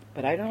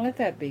 But I don't let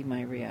that be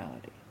my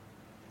reality.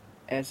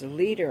 As a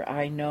leader,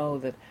 I know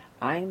that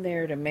I'm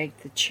there to make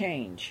the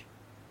change.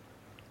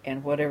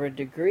 And whatever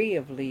degree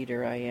of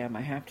leader I am,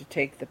 I have to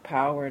take the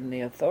power and the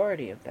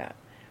authority of that.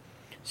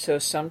 So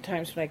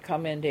sometimes when I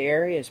come into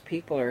areas,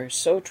 people are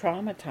so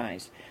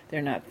traumatized.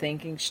 They're not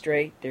thinking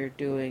straight. They're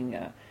doing,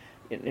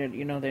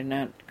 they're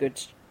not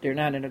good. They're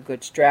not in a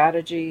good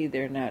strategy.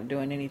 They're not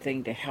doing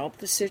anything to help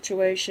the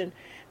situation.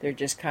 They're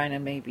just kind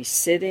of maybe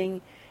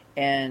sitting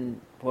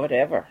and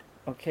whatever.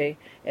 Okay,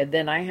 and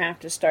then I have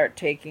to start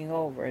taking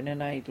over, and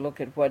then I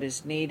look at what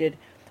is needed,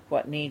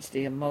 what needs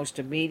the most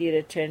immediate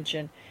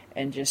attention,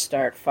 and just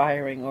start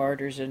firing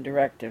orders and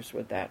directives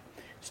with that.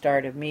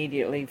 Start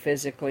immediately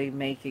physically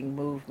making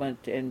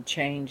movement and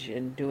change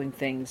and doing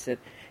things that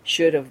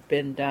should have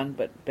been done,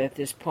 but at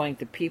this point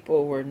the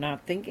people were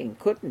not thinking,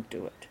 couldn't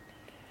do it.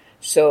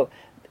 So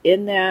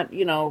in that,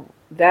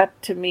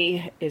 that to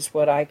me is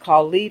what I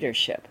call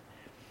leadership.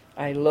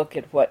 I look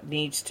at what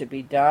needs to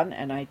be done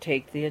and I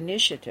take the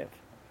initiative.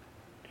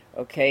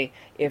 Okay,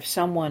 if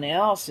someone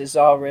else is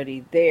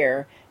already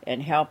there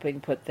and helping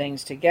put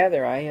things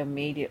together, I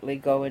immediately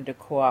go into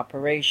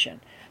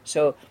cooperation.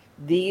 So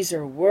these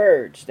are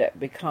words that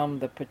become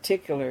the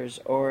particulars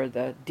or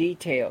the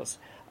details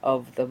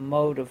of the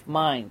mode of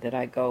mind that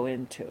I go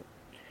into.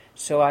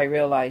 So I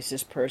realize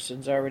this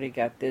person's already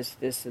got this,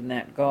 and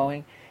that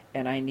going,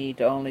 and I need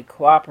to only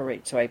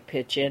cooperate, so I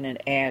pitch in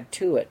and add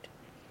to it.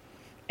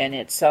 And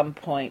at some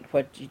point,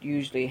 what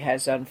usually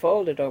has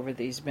unfolded over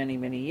these many,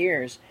 many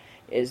years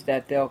is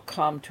that they'll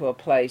come to a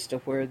place to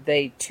where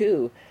they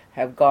too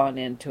have gone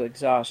into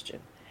exhaustion.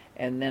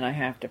 And then I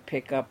have to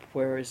pick up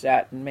where is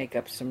that and make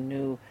up some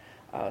new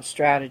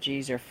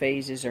strategies or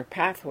phases or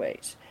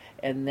pathways.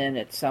 And then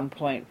at some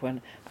point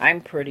when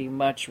I'm pretty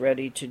much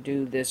ready to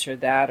do this or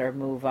that or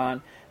move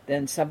on,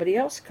 then somebody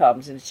else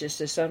comes, and it's just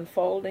this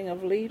unfolding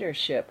of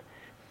leadership.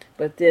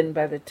 But then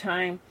by the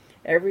time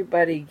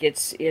everybody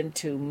gets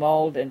into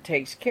mold and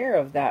takes care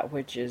of that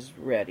which is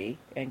ready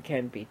and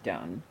can be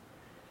done,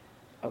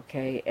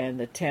 okay, and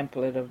the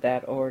template of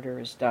that order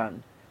is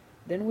done,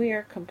 then we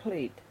are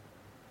complete.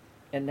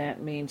 And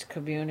that means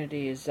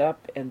community is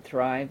up and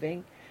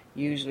thriving,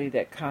 usually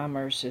that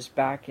commerce is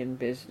back in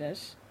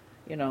business.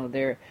 You know,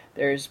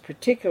 there's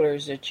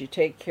particulars that you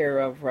take care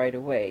of right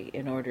away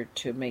in order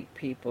to make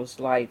people's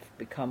life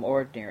become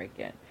ordinary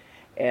again.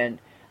 And,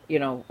 you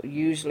know,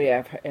 usually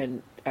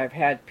I've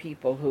had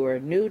people who are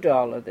new to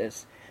all of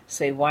this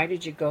say, why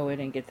did you go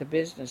in and get the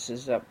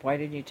businesses up? Why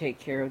didn't you take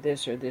care of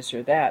this or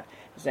that?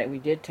 It's that we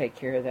did take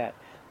care of that.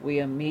 We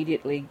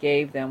immediately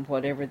gave them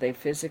whatever they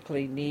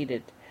physically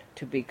needed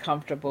to be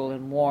comfortable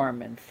and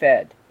warm and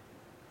fed.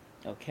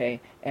 Okay,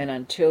 and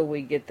until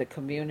we get the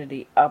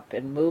community up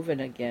and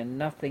moving again,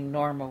 nothing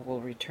normal will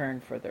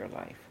return for their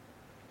life.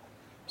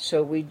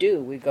 So we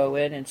go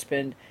in and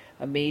spend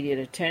immediate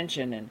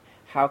attention, and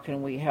how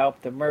can we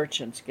help the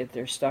merchants get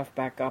their stuff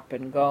back up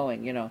and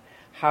going? You know,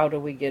 how do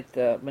we get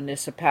the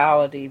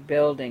municipality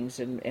buildings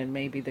and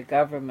maybe the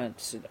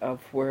governments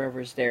of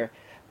wherever's there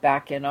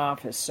back in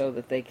office so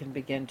that they can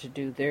begin to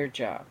do their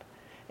job?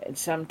 And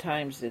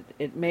sometimes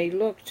it may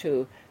look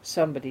to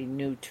somebody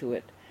new to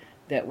it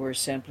that we're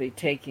simply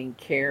taking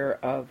care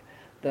of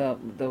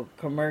the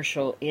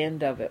commercial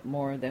end of it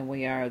more than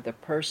we are the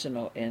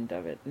personal end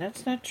of it. And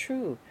that's not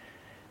true.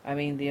 I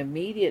mean, the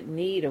immediate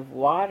need of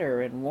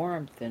water and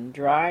warmth and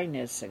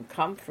dryness and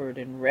comfort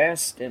and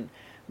rest and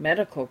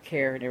medical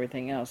care and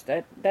everything else,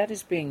 that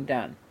is being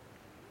done.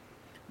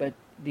 But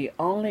the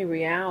only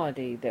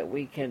reality that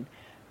we can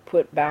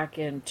put back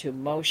into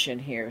motion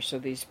here so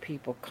these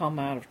people come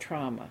out of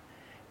trauma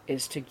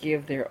is to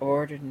give their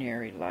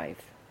ordinary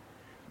life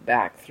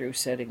back through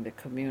setting the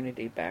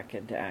community back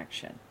into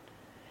action.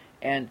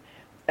 And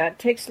that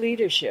takes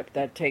leadership.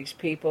 That takes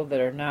people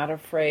that are not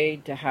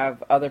afraid to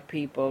have other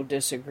people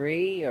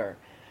disagree or,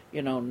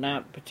 you know,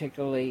 not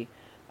particularly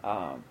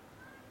want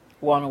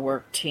to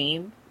work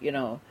team. You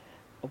know,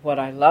 what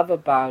I love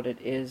about it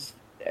is,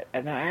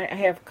 and I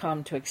have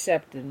come to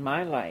accept in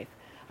my life,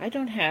 I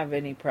don't have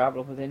any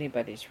problem with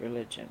anybody's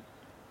religion.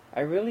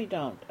 I really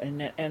don't.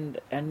 And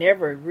I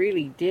never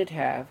really did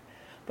have,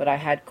 but I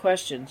had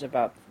questions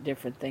about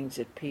different things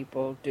that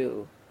people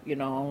do, you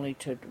know, only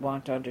to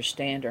want to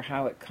understand or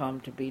how it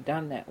come to be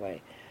done that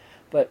way.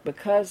 But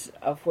because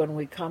of when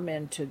we come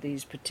into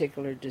these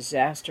particular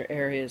disaster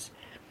areas,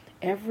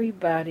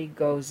 everybody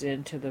goes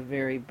into the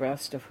very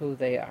best of who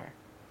they are.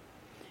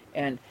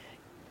 And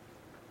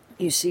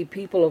you see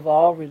people of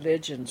all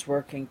religions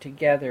working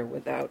together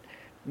without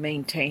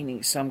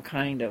maintaining some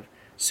kind of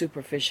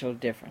superficial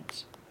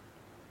difference.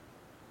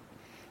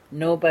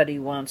 Nobody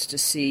wants to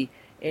see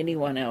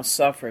anyone else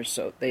suffer,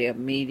 so they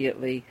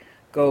immediately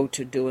go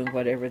to doing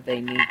whatever they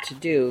need to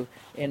do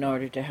in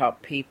order to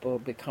help people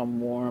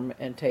become warm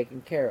and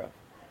taken care of.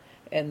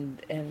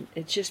 And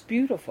it's just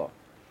beautiful.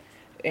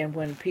 And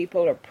when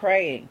people are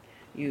praying,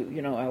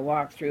 you know, I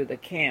walk through the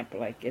camp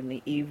like in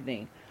the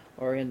evening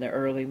or in the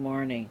early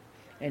morning,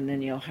 and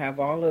then you'll have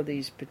all of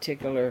these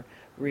particular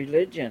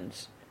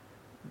religions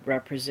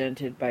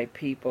represented by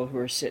people who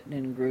are sitting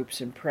in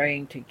groups and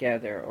praying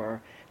together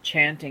or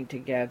chanting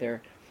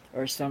together,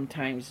 or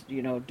sometimes,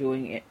 you know,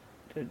 doing it,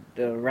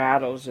 the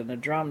rattles and the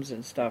drums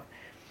and stuff.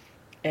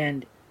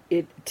 And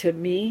it, to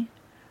me,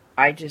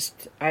 I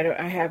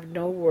have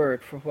no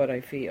word for what I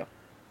feel.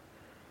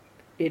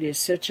 It is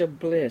such a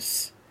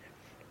bliss.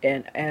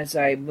 And as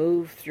I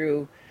move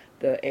through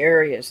the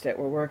areas that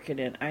we're working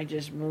in, I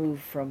just move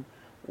from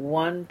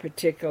one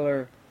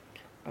particular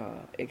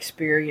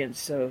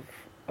experience of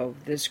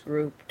this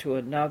group to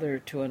another,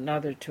 to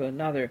another, to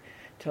another,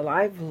 till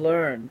I've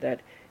learned that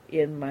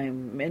in my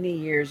many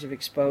years of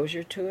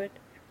exposure to it,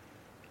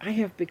 I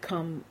have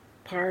become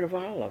part of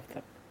all of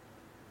them.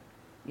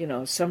 You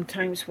know,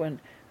 sometimes when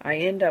I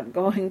end up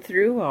going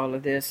through all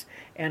of this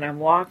and I'm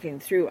walking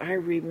through, I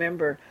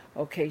remember,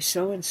 okay,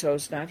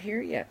 so-and-so's not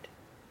here yet.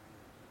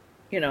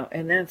 You know,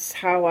 and that's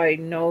how I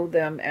know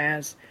them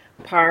as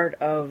part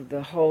of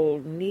the whole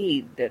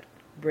need that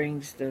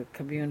brings the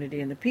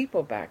community and the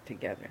people back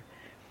together.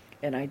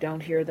 And I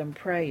don't hear them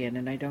praying,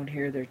 and I don't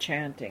hear their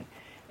chanting,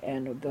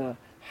 and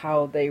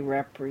how they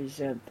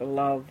represent the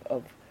love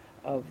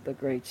of the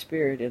Great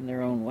Spirit in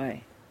their own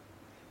way.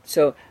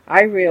 So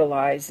I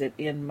realize that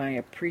in my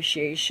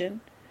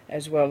appreciation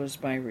as well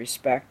as my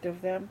respect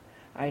of them,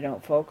 I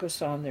don't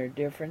focus on their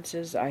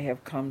differences. I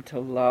have come to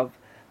love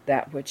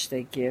that which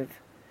they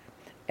give.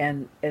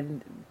 And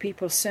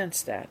people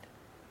sense that.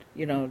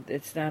 You know,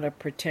 it's not a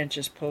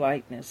pretentious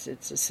politeness.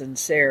 It's a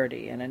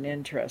sincerity and an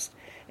interest.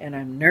 And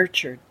I'm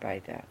nurtured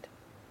by that.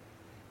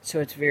 So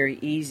it's very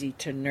easy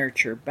to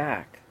nurture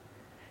back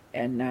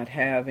and not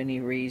have any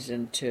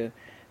reason to,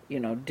 you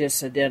know,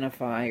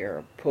 disidentify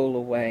or pull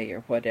away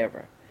or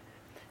whatever.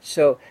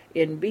 So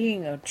in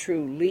being a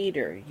true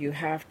leader, you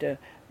have to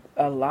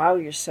allow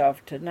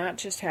yourself to not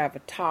just have a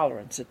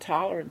tolerance. A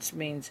tolerance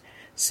means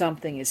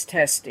something is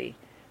testy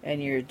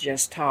and you're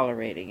just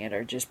tolerating it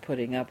or just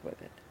putting up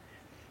with it.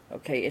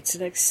 Okay, it's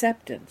an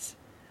acceptance.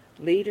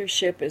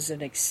 Leadership is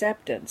an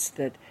acceptance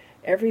that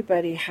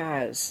everybody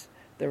has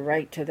the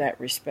right to that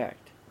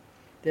respect,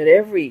 that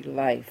every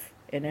life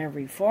and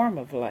every form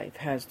of life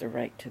has the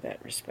right to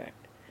that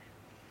respect.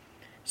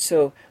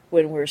 So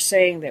when we're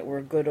saying that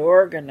we're good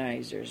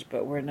organizers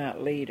but we're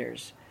not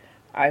leaders,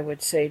 I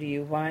would say to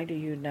you, why do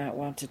you not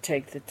want to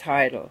take the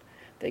title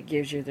that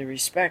gives you the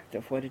respect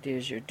of what it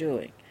is you're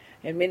doing?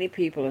 And many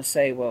people will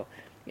say, well,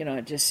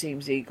 it just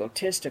seems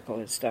egotistical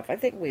and stuff. I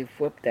think we've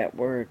whipped that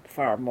word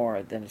far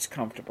more than it's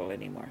comfortable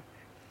anymore.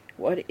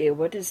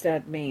 What does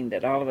that mean?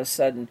 That all of a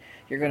sudden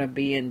you're going to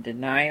be in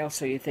denial,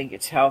 so you think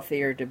it's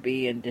healthier to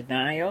be in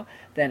denial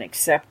than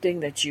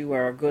accepting that you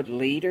are a good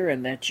leader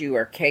and that you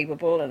are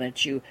capable and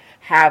that you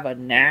have a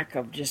knack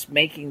of just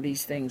making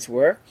these things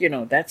work?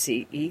 That's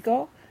the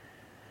ego.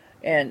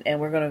 And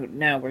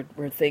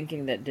we're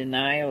thinking that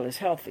denial is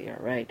healthier,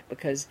 right?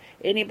 Because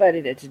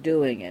anybody that's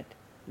doing it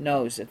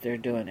knows that they're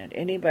doing it.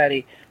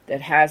 Anybody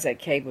that has that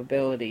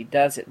capability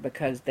does it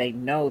because they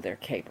know they're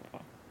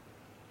capable.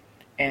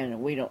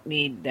 And we don't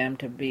need them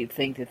to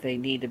think that they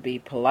need to be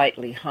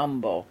politely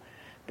humble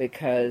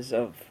because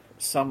of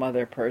some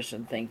other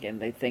person thinking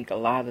they think a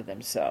lot of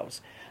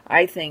themselves.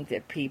 I think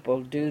that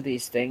people do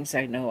these things,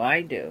 I know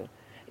I do,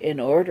 in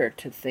order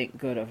to think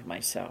good of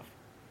myself.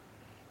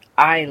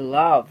 I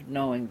love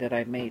knowing that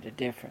I made a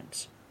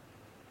difference.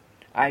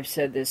 I've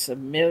said this a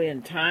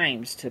million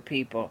times to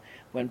people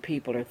when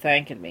people are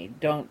thanking me.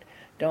 Don't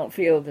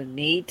feel the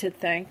need to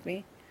thank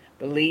me.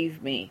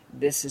 Believe me,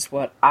 this is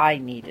what I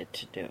needed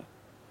to do.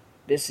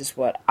 This is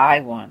what I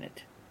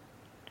wanted.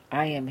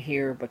 I am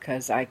here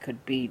because I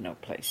could be no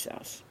place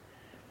else.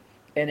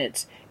 And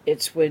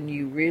it's when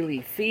you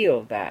really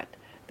feel that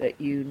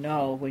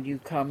when you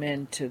come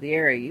into the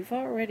area, you've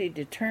already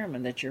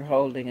determined that you're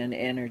holding an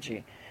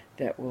energy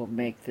that will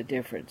make the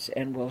difference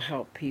and will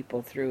help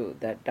people through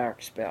that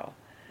dark spell.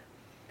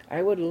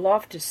 I would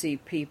love to see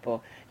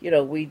people,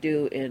 we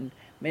do in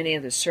many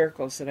of the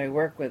circles that I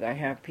work with, I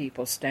have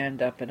people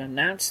stand up and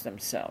announce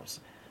themselves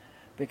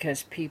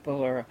because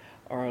people are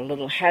a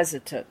little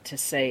hesitant to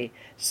say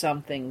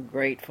something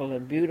grateful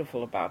and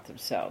beautiful about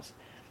themselves.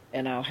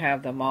 And I'll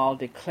have them all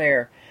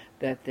declare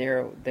that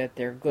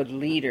they're good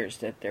leaders,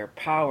 that they're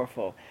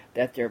powerful,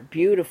 that they're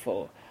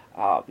beautiful.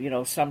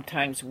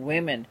 Sometimes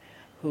women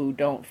who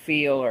don't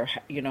feel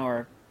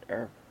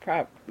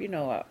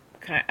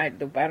I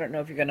don't know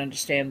if you're going to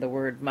understand the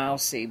word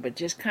mousy, but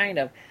just kind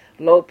of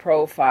low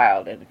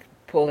profiled and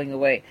pulling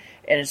away.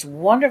 And it's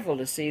wonderful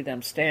to see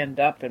them stand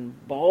up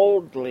and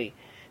boldly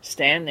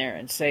stand there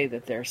and say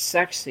that they're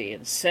sexy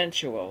and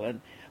sensual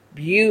and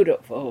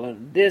beautiful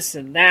and this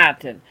and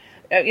that. And,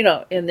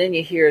 and then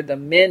you hear the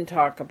men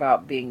talk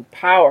about being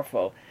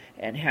powerful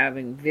and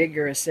having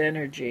vigorous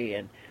energy.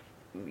 And,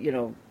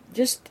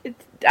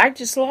 I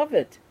just love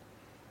it.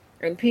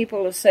 And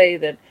people will say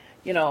that,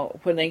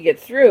 when they get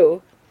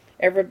through,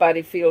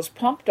 everybody feels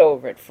pumped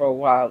over it for a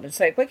while. And it's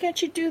like, why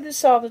can't you do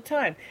this all the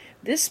time?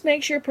 This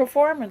makes your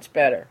performance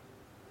better.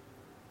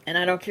 And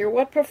I don't care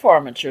what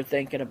performance you're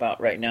thinking about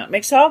right now. It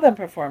makes all them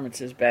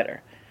performances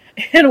better.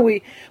 And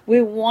we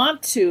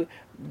want to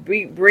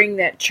bring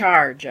that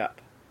charge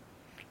up.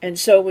 And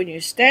so when you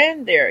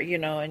stand there,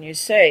 and you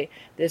say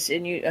this,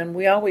 and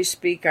we always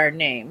speak our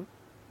name,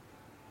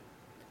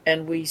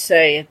 and we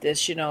say at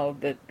this,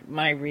 that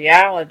my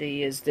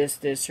reality is this,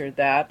 this, or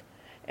that,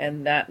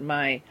 and that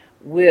my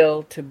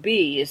will to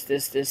be is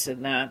this, this,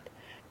 and that.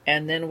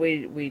 And then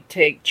we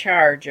take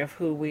charge of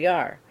who we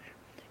are.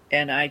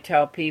 And I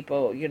tell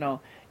people,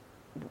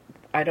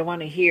 I don't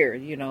want to hear,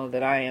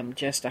 that I am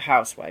just a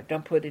housewife.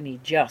 Don't put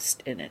any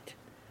just in it.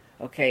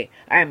 Okay,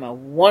 I am a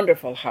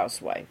wonderful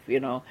housewife,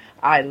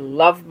 I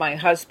love my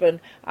husband,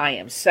 I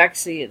am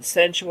sexy and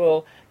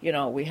sensual,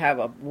 we have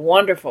a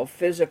wonderful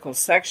physical,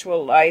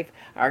 sexual life,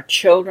 our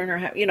children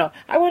are,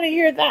 I want to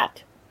hear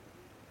that.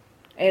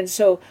 And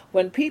so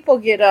when people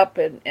get up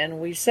and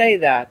we say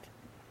that,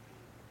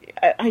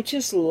 I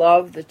just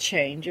love the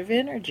change of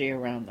energy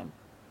around them.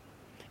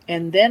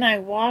 And then I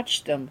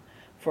watch them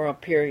for a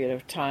period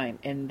of time,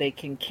 and they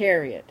can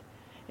carry it.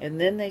 And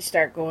then they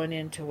start going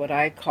into what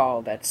I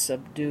call that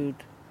subdued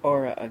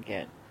aura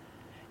again.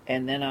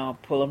 And then I'll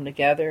pull them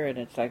together, and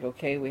it's like,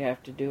 okay, we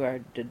have to do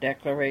the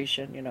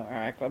declaration, our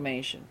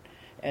acclamation.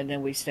 And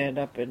then we stand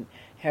up and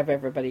have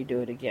everybody do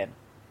it again.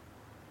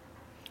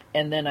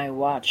 And then I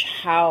watch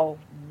how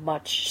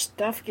much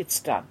stuff gets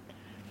done.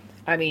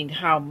 I mean,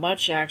 how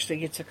much actually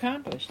gets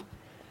accomplished.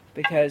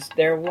 Because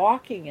they're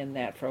walking in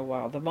that for a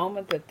while. The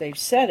moment that they've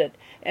said it,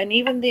 and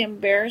even the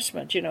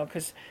embarrassment,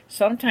 because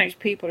sometimes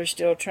people are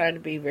still trying to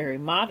be very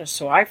modest,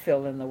 so I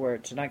fill in the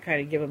words, and I kind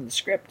of give them the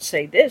script,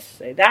 say this,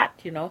 say that,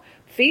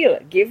 feel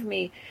it, give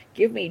me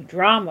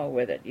drama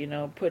with it,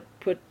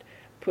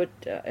 put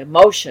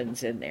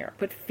emotions in there,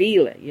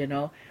 feel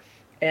it,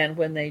 and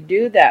when they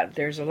do that,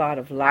 there's a lot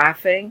of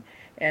laughing,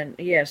 and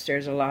yes,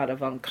 there's a lot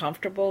of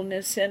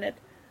uncomfortableness in it.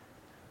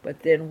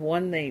 But then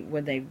when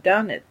they've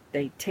done it,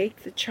 they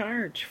take the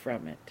charge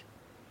from it.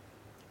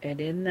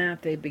 And in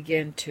that, they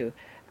begin to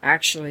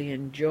actually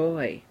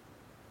enjoy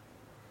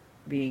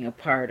being a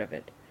part of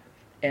it.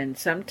 And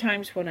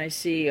sometimes when I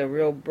see a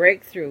real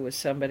breakthrough with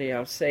somebody,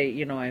 I'll say,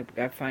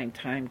 I find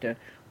time to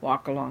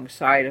walk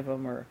alongside of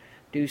them or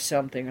do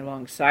something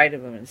alongside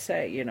of them and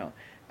say,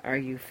 are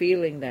you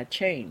feeling that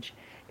change?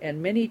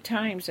 And many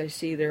times I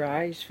see their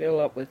eyes fill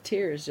up with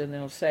tears and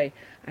they'll say,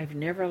 I've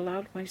never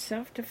allowed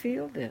myself to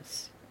feel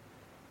this.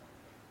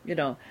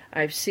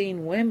 I've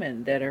seen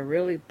women that are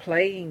really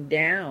playing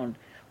down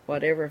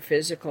whatever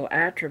physical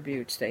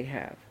attributes they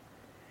have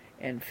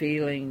and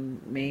feeling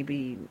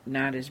maybe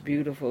not as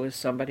beautiful as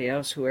somebody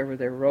else, whoever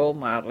they're role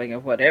modeling or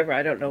whatever.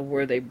 I don't know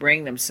where they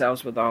bring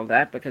themselves with all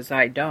that because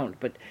I don't,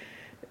 but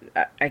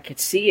I could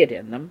see it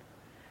in them.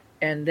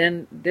 And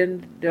then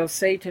they'll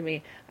say to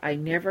me, I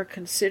never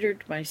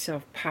considered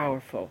myself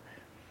powerful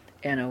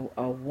and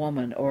a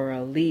woman or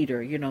a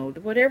leader,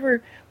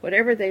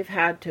 whatever they've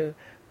had to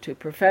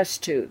profess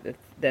to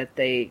that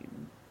they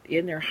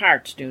in their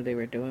hearts knew they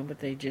were doing, but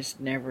they just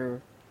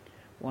never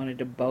wanted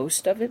to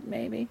boast of it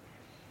maybe.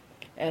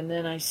 And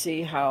then I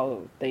see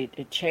how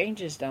it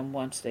changes them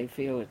once they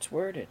feel it's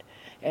worded.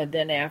 And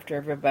then after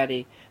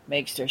everybody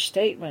makes their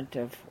statement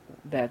of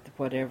that,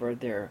 whatever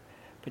their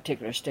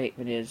particular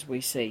statement is,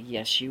 we say,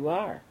 yes, you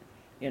are,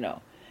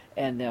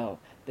 and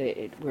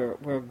we're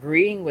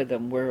agreeing with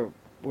them.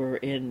 We're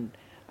in,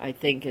 I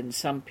think, in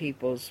some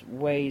people's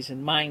ways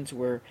and minds,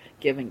 we're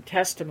giving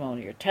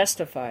testimony or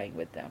testifying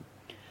with them.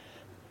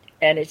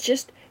 And it's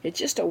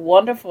just a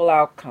wonderful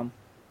outcome.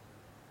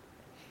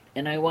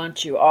 And I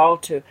want you all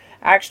to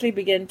actually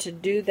begin to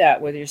do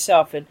that with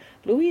yourself. And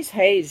Louise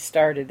Hayes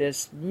started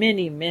this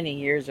many, many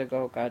years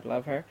ago, God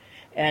love her.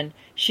 And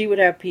she would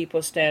have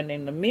people stand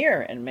in the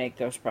mirror and make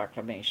those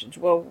proclamations.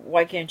 Well,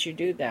 why can't you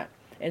do that?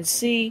 And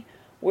see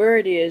where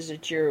it is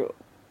that you're,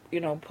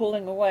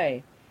 pulling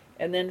away.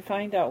 And then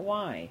find out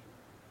why.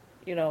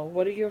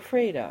 What are you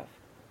afraid of?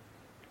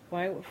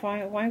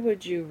 Why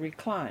would you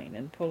recline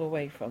and pull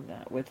away from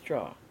that,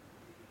 withdraw?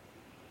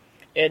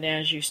 And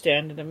as you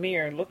stand in the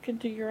mirror, look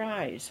into your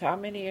eyes. How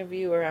many of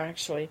you are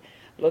actually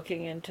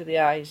looking into the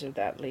eyes of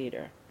that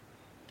leader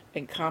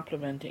and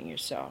complimenting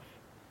yourself?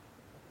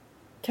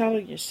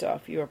 Telling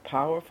yourself you are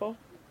powerful?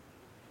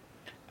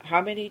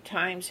 How many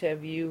times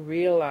have you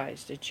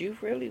realized that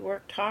you've really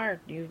worked hard,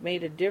 you've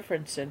made a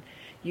difference, and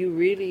you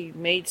really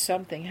made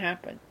something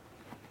happen?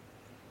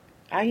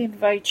 I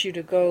invite you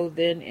to go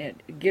then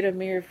and get a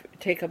mirror,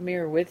 take a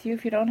mirror with you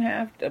if you don't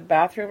have a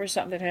bathroom or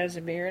something that has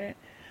a mirror in it.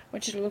 I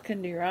want you to look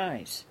into your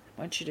eyes.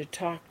 I want you to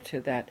talk to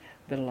that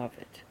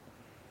beloved.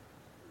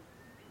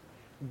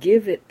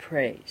 Give it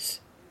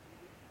praise.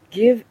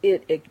 Give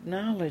it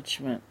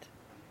acknowledgement.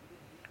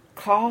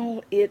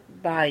 Call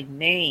it by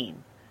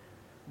name.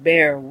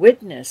 Bear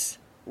witness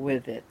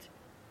with it.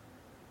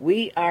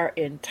 We are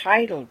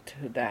entitled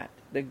to that.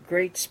 The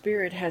Great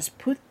Spirit has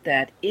put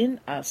that in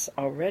us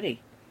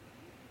already.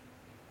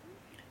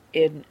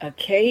 In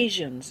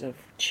occasions of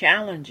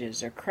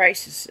challenges or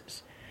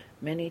crises,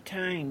 many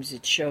times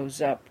it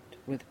shows up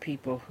with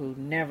people who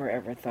never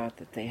ever thought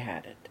that they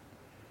had it.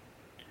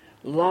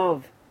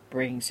 Love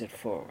brings it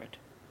forward.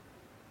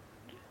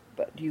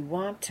 But you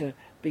want to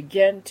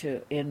begin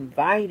to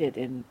invite it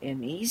in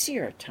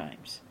easier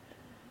times.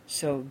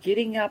 So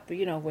getting up,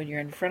 when you're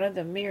in front of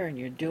the mirror and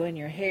you're doing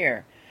your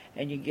hair,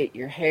 and you get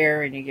your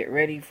hair and you get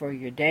ready for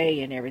your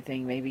day and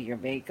everything, maybe your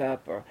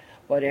makeup or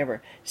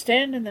whatever,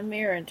 stand in the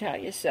mirror and tell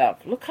yourself,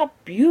 look how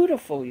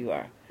beautiful you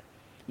are.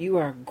 You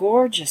are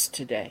gorgeous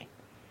today.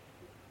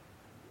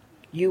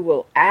 You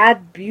will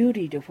add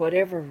beauty to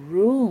whatever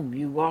room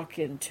you walk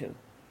into.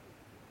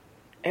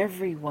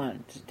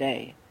 Everyone's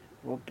day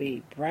will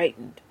be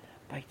brightened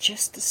by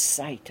just the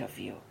sight of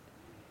you.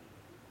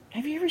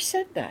 Have you ever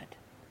said that?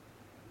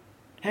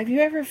 Have you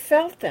ever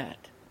felt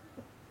that?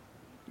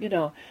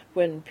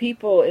 When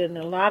people, in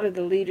a lot of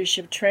the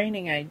leadership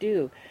training I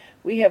do,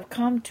 we have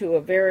come to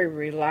a very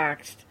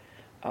relaxed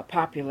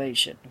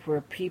population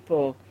where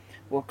people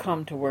will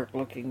come to work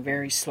looking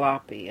very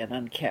sloppy and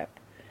unkept,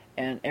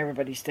 and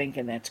everybody's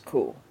thinking that's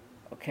cool,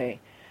 okay?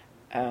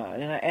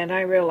 And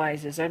I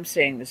realize as I'm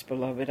saying this,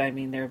 beloved,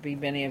 there'll be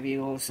many of you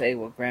who will say,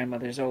 well,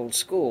 grandmother's old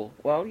school.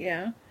 Well,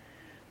 yeah.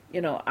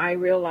 I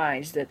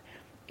realize that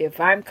if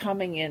I'm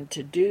coming in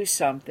to do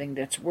something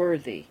that's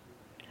worthy,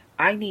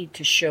 I need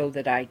to show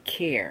that I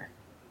care.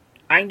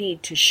 I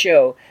need to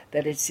show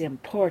that it's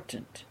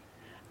important.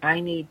 I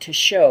need to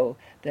show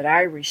that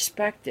I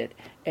respect it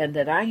and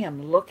that I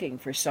am looking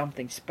for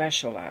something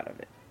special out of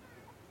it.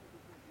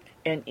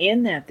 And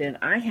in that, then,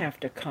 I have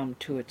to come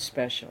to it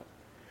special.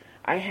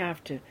 I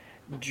have to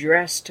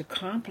dress to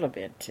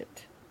complement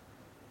it.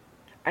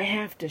 I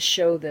have to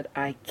show that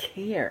I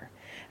care.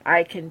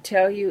 I can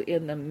tell you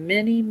in the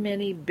many,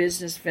 many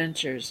business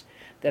ventures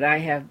that I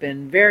have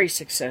been very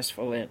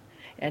successful in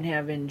and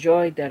have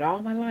enjoyed that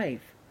all my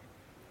life,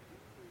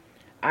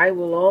 I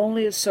will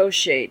only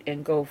associate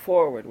and go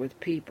forward with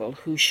people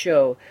who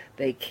show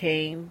they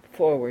came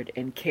forward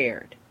and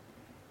cared.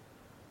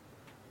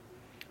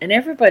 And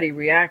everybody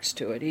reacts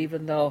to it,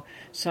 even though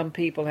some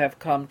people have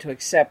come to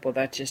accept, well,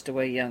 that's just the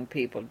way young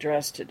people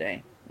dress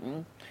today.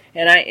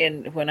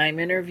 And when I'm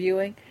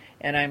interviewing,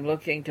 and I'm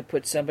looking to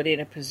put somebody in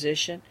a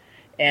position,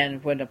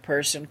 and when a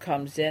person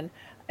comes in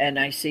and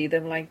I see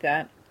them like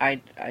that,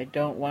 I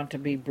don't want to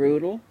be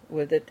brutal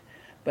with it,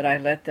 but I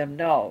let them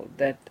know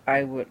that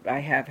I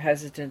have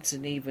hesitance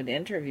in even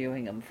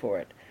interviewing them for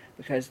it,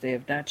 because they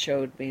have not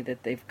showed me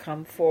that they've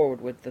come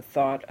forward with the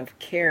thought of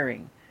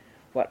caring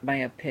what my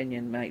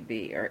opinion might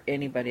be, or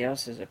anybody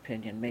else's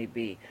opinion may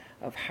be,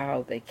 of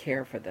how they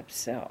care for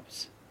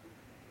themselves.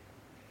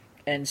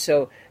 And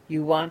so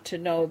you want to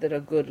know that a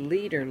good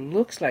leader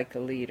looks like a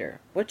leader.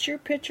 What's your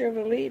picture of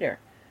a leader?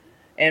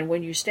 And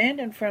when you stand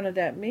in front of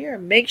that mirror,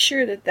 make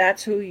sure that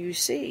that's who you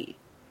see.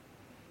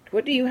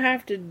 What do you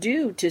have to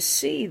do to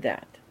see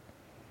that?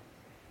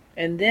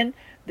 And then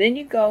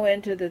you go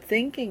into the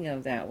thinking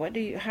of that.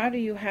 How do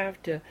you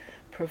have to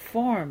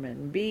perform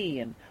and be,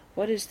 and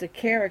what is the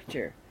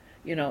character?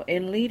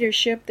 In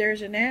leadership,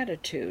 there's an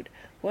attitude.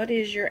 What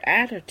is your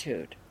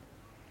attitude?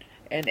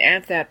 And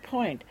at that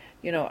point,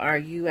 are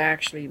you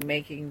actually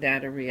making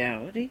that a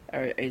reality?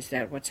 Or is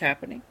that what's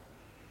happening?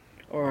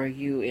 Or are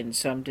you in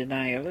some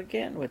denial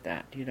again with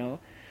that?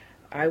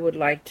 I would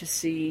like to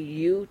see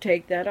you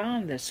take that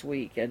on this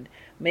week and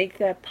make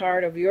that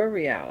part of your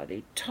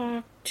reality.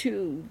 Talk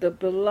to the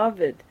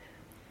beloved.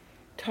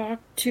 Talk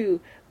to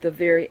the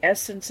very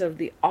essence of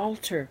the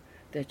altar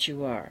that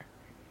you are.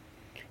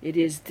 It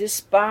is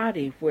this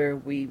body where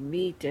we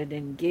meet and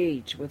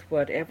engage with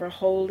whatever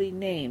holy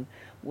name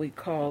we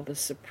call the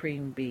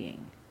Supreme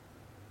Being.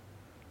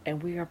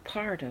 And we are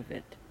part of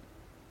it.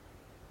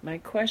 My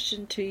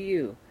question to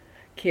you,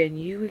 can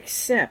you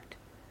accept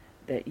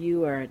that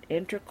you are an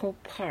integral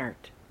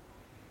part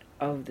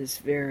of this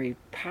very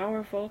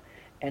powerful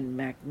and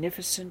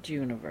magnificent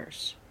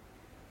universe?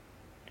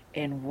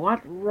 And what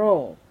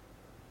role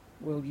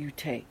will you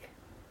take?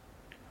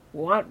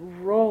 What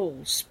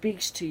role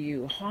speaks to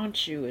you,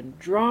 haunts you, and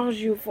draws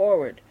you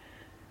forward?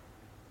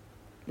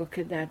 Look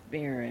in that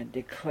mirror and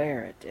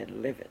declare it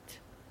and live it.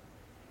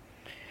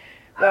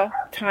 Well,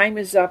 time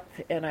is up,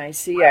 and I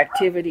see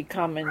activity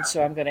coming,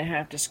 so I'm going to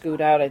have to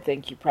scoot out. I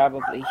think you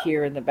probably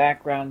hear in the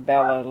background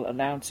Bella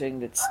announcing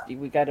that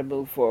we got to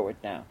move forward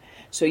now.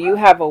 So you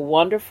have a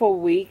wonderful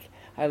week.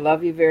 I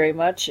love you very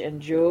much.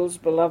 And Jules,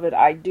 beloved,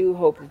 I do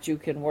hope that you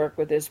can work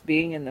with this.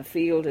 Being in the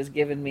field has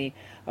given me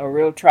a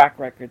real track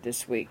record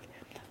this week.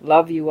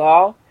 Love you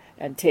all,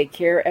 and take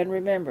care. And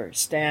remember,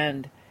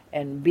 stand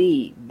and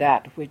be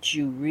that which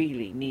you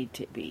really need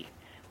to be,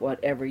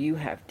 whatever you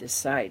have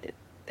decided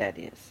that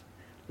is.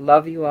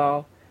 Love you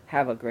all.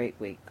 Have a great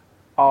week.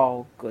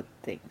 All good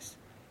things.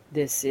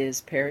 This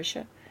is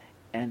Perisha,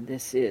 and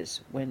this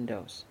is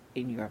Windows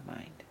in Your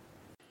Mind.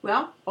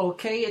 Well,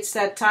 okay, it's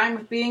that time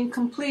of being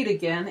complete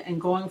again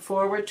and going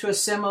forward to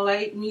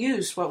assimilate and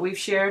use what we've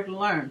shared and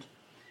learned.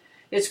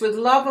 It's with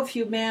love of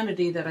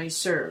humanity that I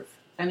serve,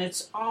 and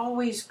it's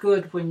always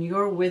good when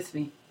you're with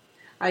me.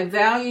 I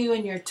value you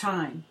in your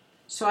time,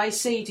 so I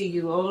say to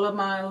you, Ola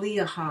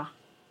Ma'aliaha,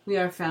 we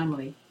are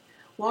family.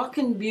 Walk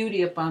in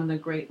beauty upon the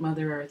great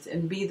Mother Earth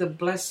and be the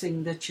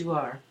blessing that you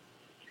are.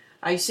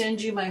 I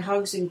send you my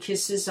hugs and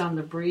kisses on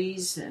the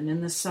breeze and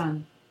in the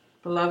sun.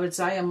 Beloveds,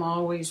 I am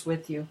always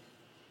with you.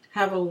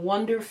 Have a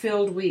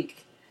wonder-filled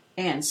week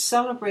and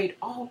celebrate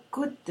all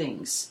good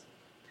things.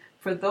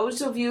 For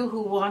those of you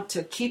who want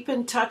to keep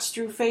in touch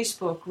through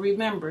Facebook,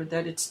 remember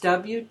that it's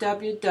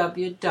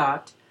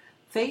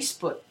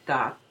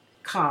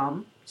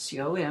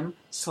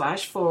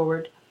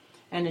www.facebook.com/forward,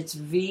 and it's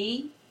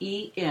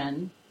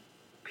VEN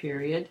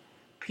PA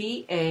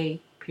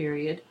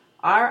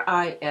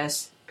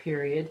RIS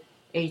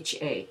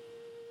HA.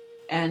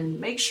 And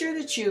make sure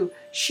that you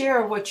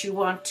share what you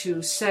want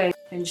to say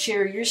and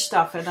share your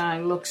stuff, and I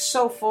look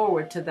so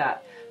forward to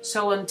that.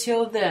 So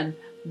until then,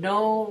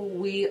 know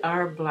we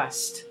are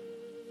blessed.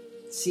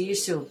 See you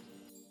soon.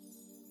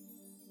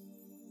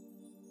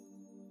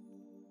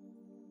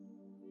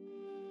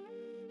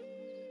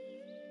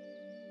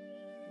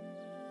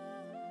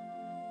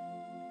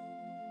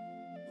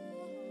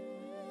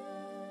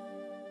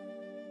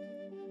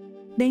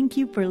 Thank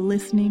you for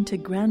listening to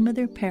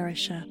Grandmother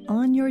Perisha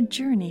on your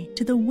journey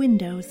to the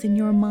windows in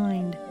your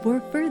mind. For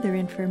further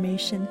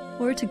information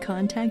or to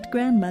contact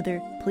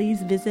Grandmother,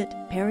 please visit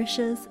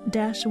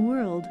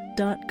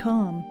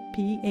parishas-world.com,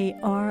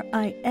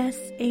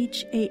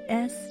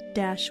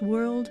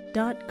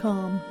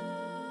 parishas-world.com.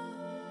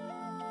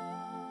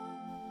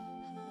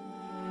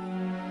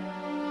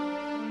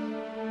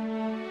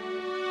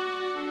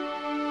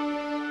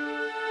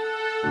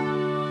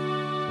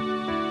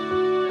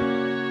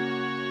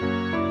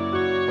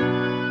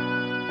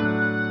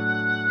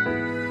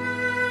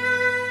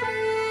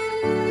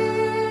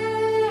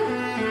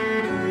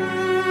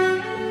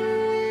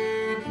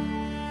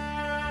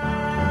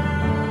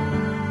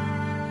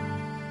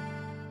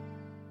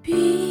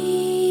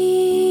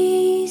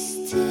 Be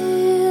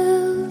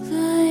still,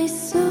 thy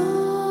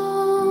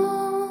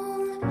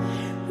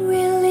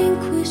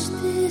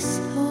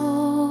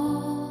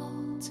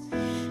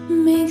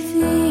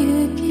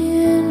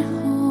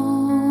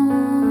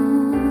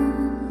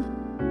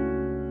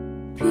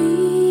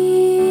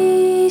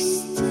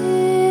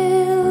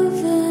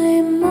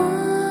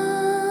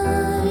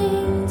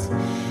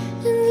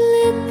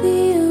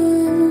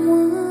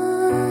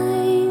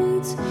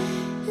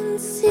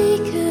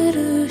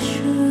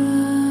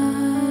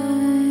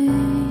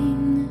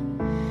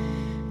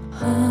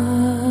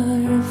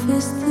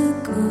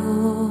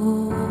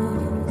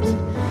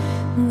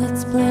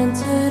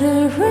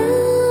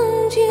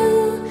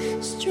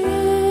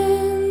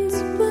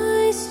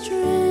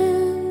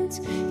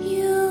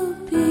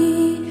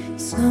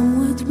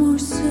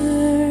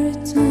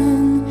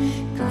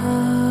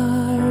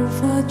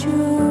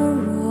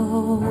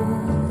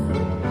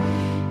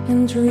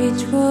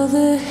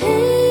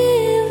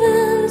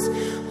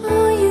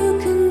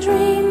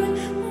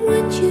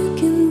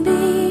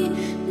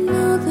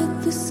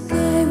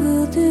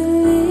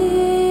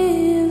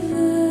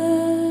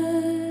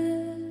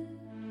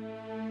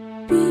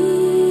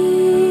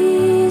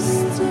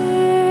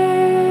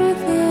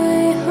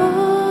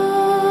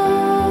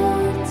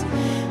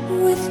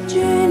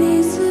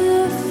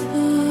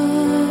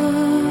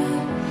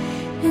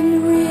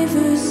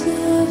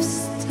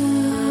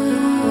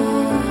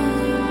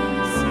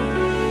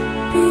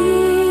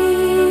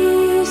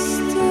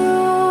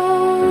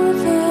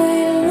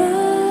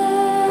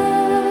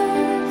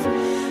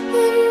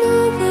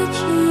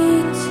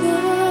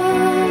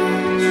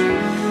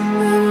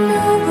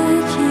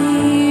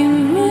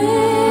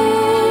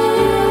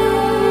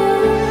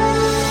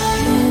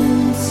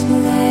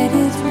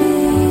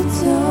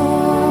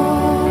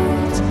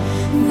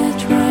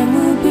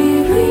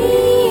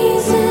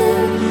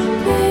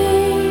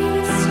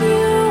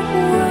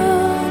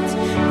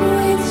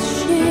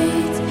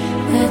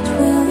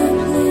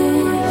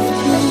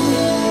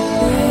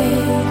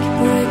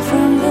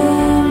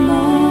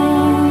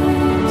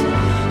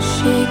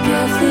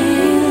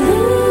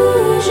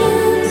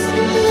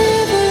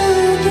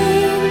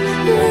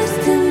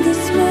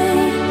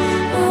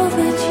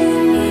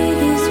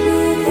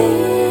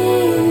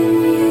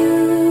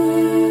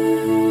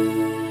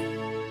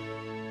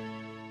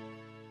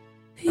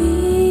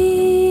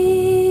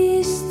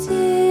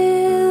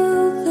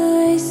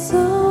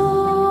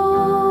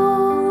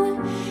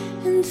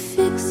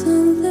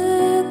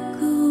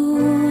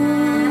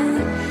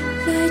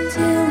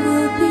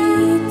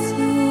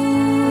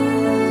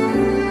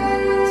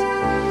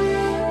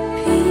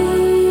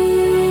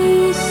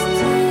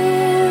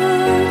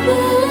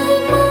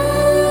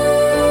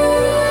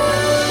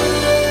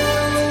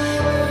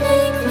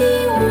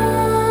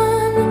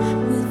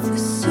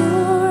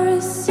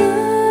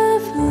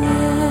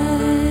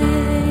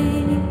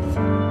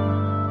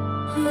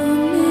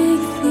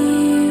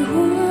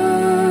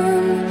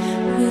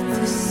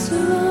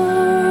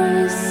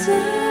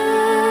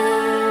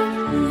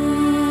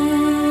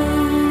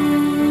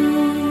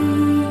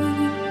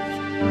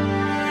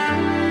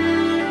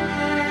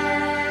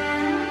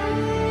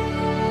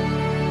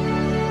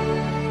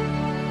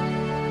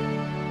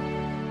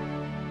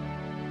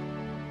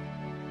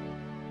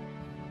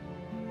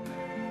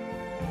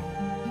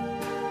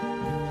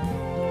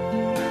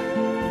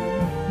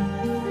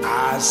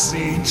I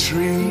see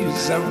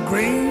trees of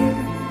green,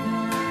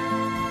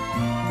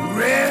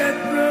 red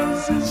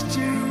roses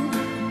too.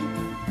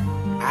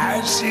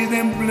 I see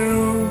them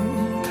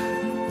bloom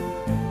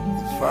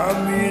for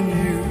me and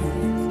you.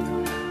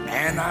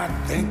 And I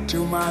think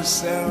to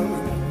myself,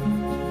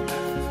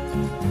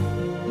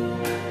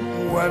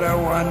 what a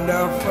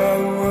wonderful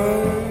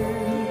world.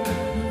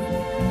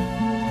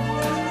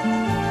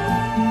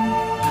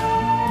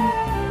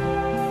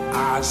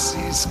 I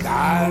see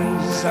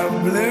skies of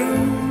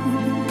blue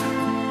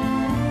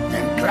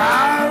and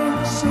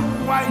clouds of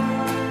white,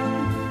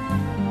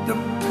 the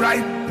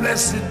bright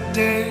blessed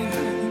day,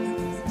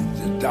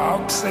 the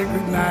dark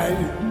sacred night.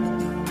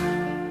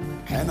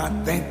 And I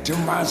think to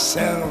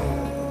myself,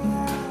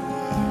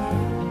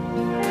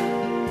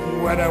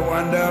 what a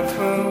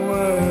wonderful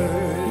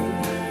world.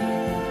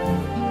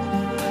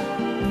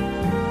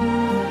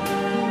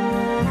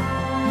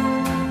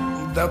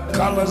 The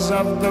colors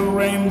of the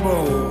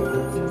rainbow,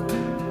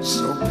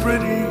 so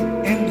pretty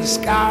in the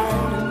sky,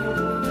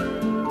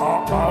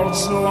 are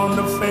also on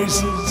the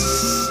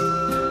faces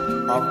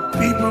of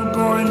people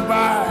going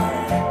by.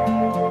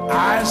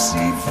 I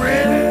see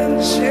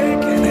friends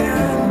shaking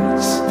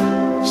hands,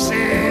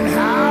 saying,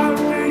 how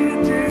do you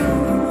do?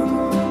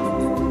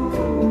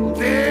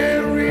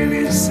 They're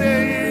really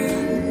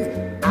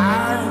saying, I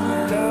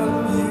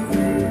love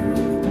you.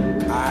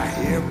 I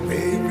hear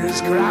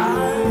babies cry,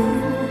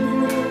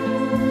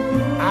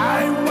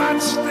 I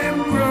watch them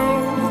grow.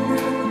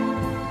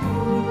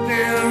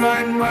 They'll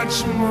learn much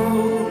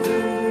more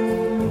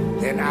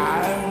than I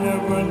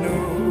never knew.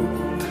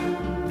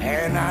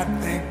 And I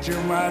think to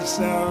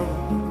myself,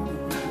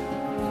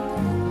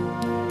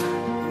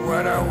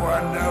 what a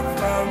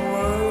wonderful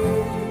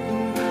world.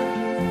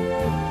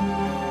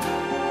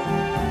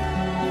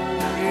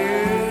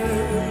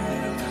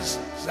 Yes,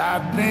 I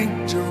think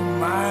to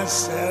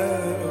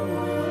myself,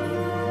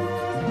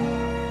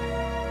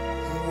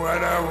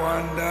 what a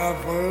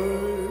wonderful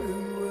world.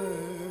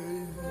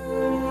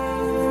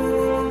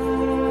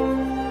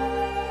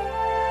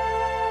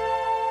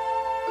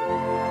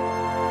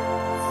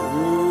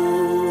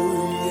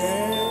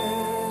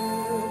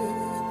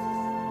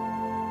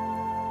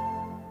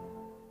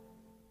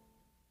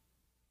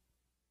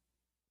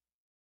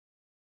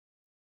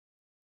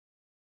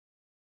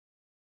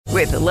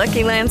 With the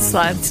Lucky Land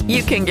Slots,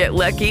 you can get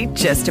lucky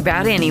just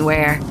about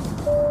anywhere.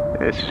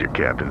 This is your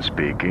captain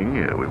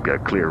speaking. We've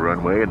got clear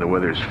runway and the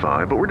weather's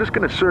fine, but we're just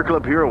going to circle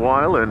up here a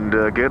while and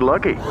get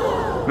lucky.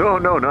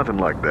 No, nothing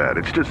like that.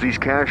 It's just these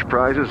cash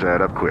prizes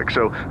add up quick.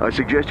 So I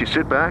suggest you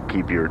sit back,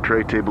 keep your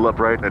tray table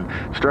upright, and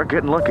start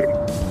getting lucky.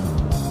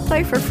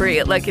 Play for free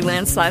at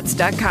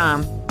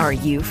LuckyLandSlots.com. Are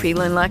you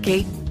feeling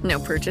lucky? No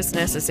purchase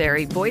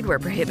necessary. Void where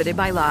prohibited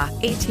by law.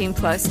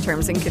 18+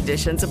 terms and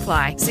conditions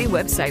apply. See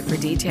website for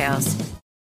details.